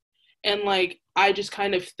out. And like, I just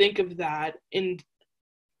kind of think of that and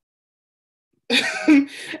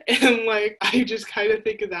and like, I just kind of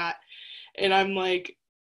think of that and I'm like,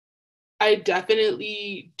 I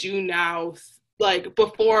definitely do now. Like,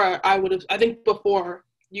 before I think before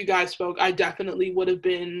you guys spoke, I definitely would have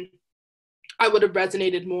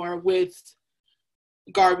resonated more with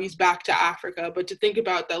Garvey's Back to Africa. But to think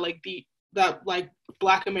about that, like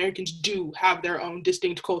Black Americans do have their own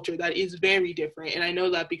distinct culture that is very different. And I know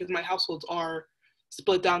that because my households are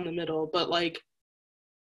split down the middle, but like,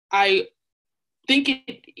 I think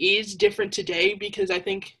it is different today, because I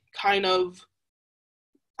think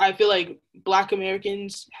I feel like Black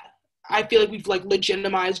Americans, I feel like we've like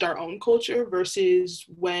legitimized our own culture versus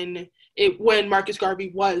when Marcus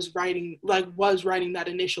Garvey was writing that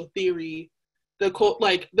initial theory,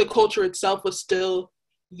 the culture itself was still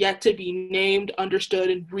yet to be named, understood,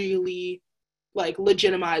 and really like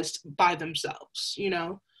legitimized by themselves, you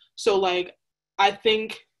know? So like, I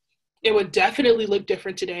think it would definitely look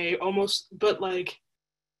different today, almost, but like,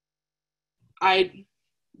 I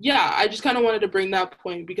just kind of wanted to bring that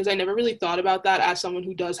point, because I never really thought about that as someone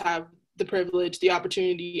who does have the privilege, the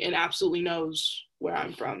opportunity, and absolutely knows where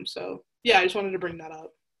I'm from. So yeah, I just wanted to bring that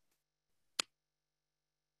up.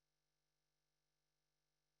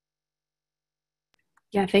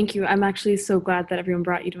 Yeah, thank you. I'm actually so glad that everyone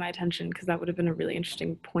brought you to my attention, because that would have been a really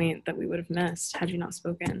interesting point that we would have missed had you not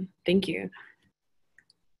spoken. Thank you.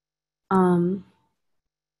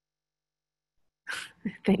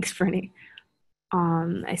 Thanks, Bernie.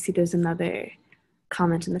 I see there's another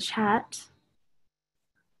comment in the chat.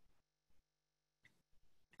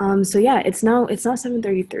 So yeah, it's now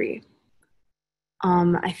 7:33.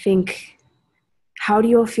 I think, how do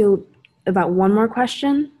you all feel about one more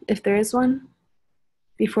question, if there is one,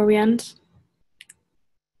 before we end?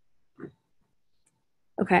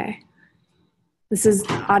 Okay.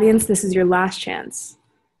 Audience, this is your last chance.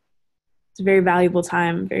 It's a very valuable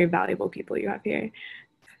time, very valuable people you have here.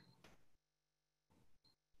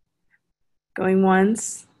 Going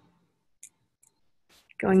once.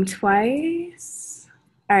 Going twice.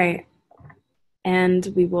 All right. And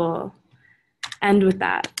we will end with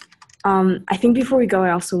that. I think before we go,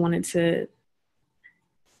 I also wanted to,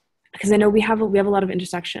 because I know we have a lot of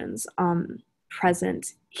intersections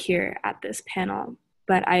present here at this panel,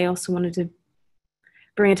 but I also wanted to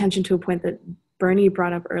bring attention to a point that Bernie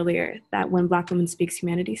brought up earlier, that when Black women speaks,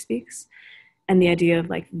 humanity speaks, and the idea of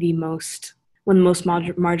like when the most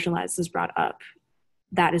marginalized is brought up,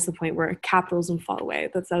 that is the point where capitalism falls away.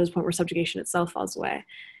 That is the point where subjugation itself falls away.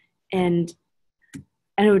 And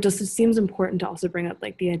I know it seems important to also bring up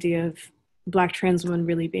like the idea of Black trans women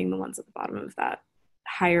really being the ones at the bottom of that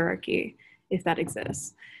hierarchy, if that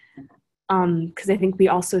exists. Because I think we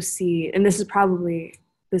also see, and this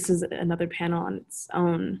is another panel on its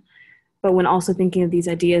own, but when also thinking of these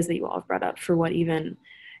ideas that you all have brought up for what even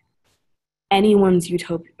anyone's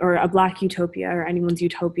utopia or a Black utopia or anyone's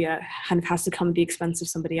utopia kind of has to come at the expense of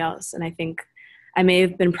somebody else. And I think I may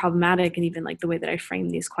have been problematic in even like the way that I frame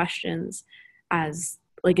these questions as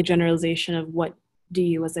like a generalization of what do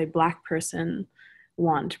you as a Black person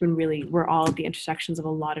want, when really we're all at the intersections of a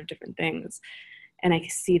lot of different things. And I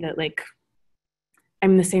see that like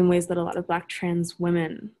I'm in the same ways that a lot of Black trans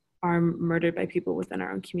women are murdered by people within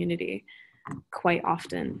our own community quite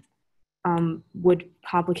often, would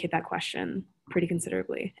complicate that question pretty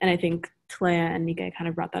considerably. And I think Talaya and Nika kind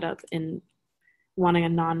of brought that up in wanting a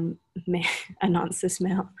non-cis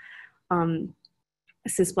male,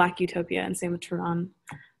 cis Black utopia, and same with Teron.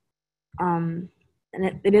 And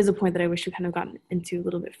it is a point that I wish we kind of gotten into a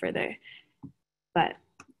little bit further, but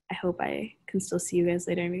I hope I can still see you guys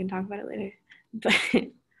later and we can talk about it later.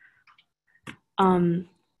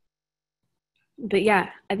 But yeah,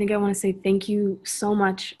 I think I want to say thank you so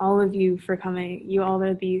much, all of you, for coming. You all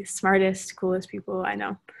are the smartest, coolest people I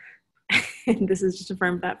know. And this has just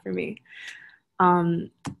affirmed that for me. And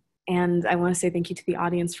I want to say thank you to the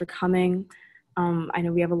audience for coming. I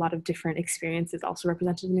know we have a lot of different experiences also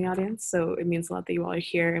represented in the audience, so it means a lot that you all are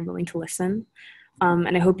here and willing to listen.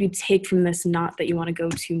 And I hope you take from this not that you want to go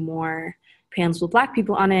to more panels with Black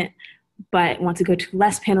people on it, but want to go to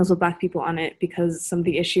less panels with Black people on it because some of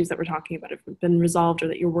the issues that we're talking about have been resolved or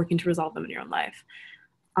that you're working to resolve them in your own life.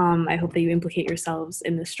 I hope that you implicate yourselves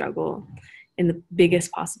in this struggle in the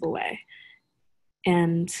biggest possible way.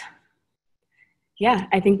 And yeah,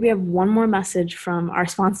 I think we have one more message from our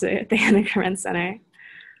sponsor at the Hannah Arendt Center.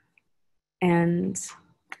 And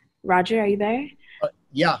Roger, are you there?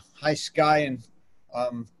 Yeah. Hi, Sky, and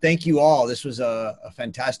thank you all. This was a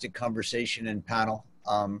fantastic conversation and panel.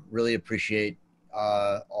 Really appreciate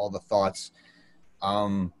all the thoughts.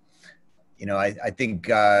 You know, I think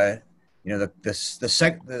you know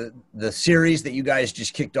the series that you guys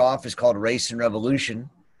just kicked off is called Race and Revolution.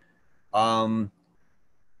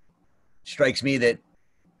 Strikes me that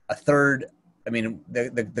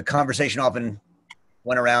the conversation often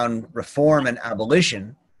went around reform and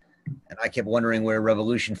abolition, and I kept wondering where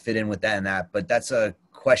revolution fit in with that and that. But that's a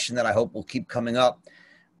question that I hope will keep coming up.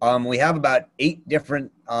 We have about 8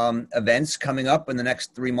 different events coming up in the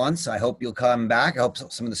next 3 months. I hope you'll come back. I hope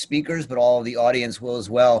some of the speakers, but all of the audience will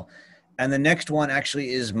as well. And the next one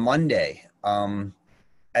actually is Monday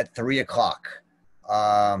at 3 o'clock.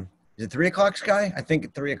 Is it 3 o'clock, Sky? I think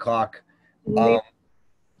at 3 o'clock, if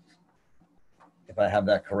I have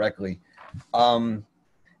that correctly. And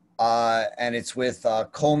it's with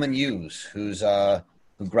Coleman Hughes, who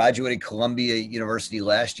graduated Columbia University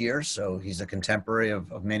last year, so he's a contemporary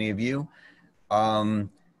of many of you. And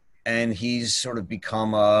he's sort of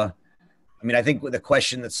become I think the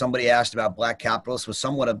question that somebody asked about Black capitalists was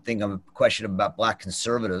somewhat of a question about Black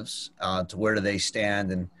conservatives, to where do they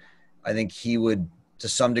stand? And I think he would, to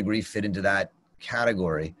some degree, fit into that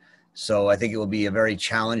category. So I think it will be a very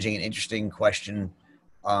challenging and interesting question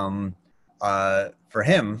for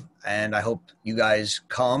him. And I hope you guys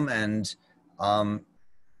come and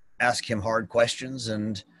ask him hard questions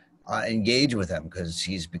and engage with him, because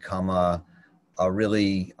he's become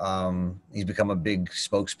he's become a big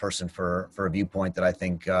spokesperson for a viewpoint that I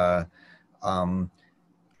think a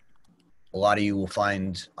lot of you will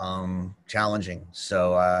find challenging.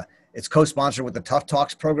 So it's co-sponsored with the Tough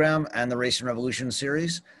Talks program and the Race and Revolution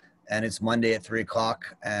series, and it's Monday at 3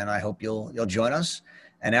 o'clock, and I hope you'll join us.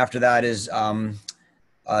 And after that is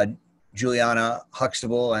Juliana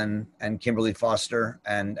Huxtable and Kimberly Foster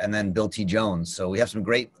and then Bill T. Jones. So we have some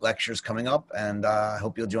great lectures coming up, and I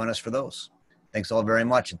hope you'll join us for those. Thanks all very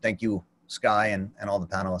much. And thank you, Sky, and all the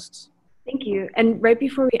panelists. Thank you. And right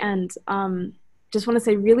before we end, just want to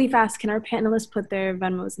say really fast, can our panelists put their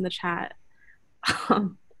Venmos in the chat?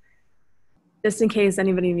 Just in case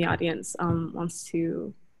anybody in the audience wants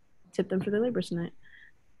to tip them for their labor tonight.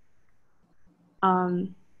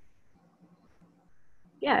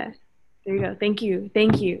 Yeah. There you go. Thank you.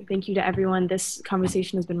 Thank you. Thank you to everyone. This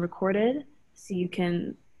conversation has been recorded, so you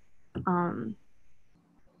can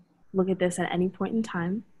look at this at any point in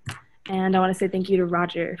time. And I want to say thank you to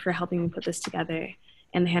Roger for helping me put this together,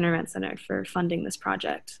 and the Hannah Arendt Center for funding this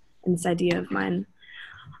project and this idea of mine,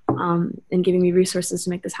 and giving me resources to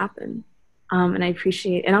make this happen. And I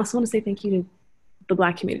appreciate, and I also want to say thank you to the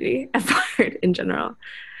Black community at Bard in general.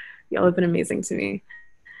 Y'all have been amazing to me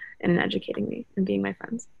and in educating me and being my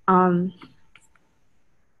friends.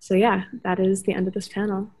 So So yeah, that is the end of this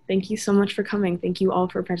panel. Thank you so much for coming. Thank you all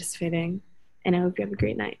for participating, and I hope you have a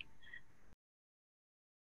great night.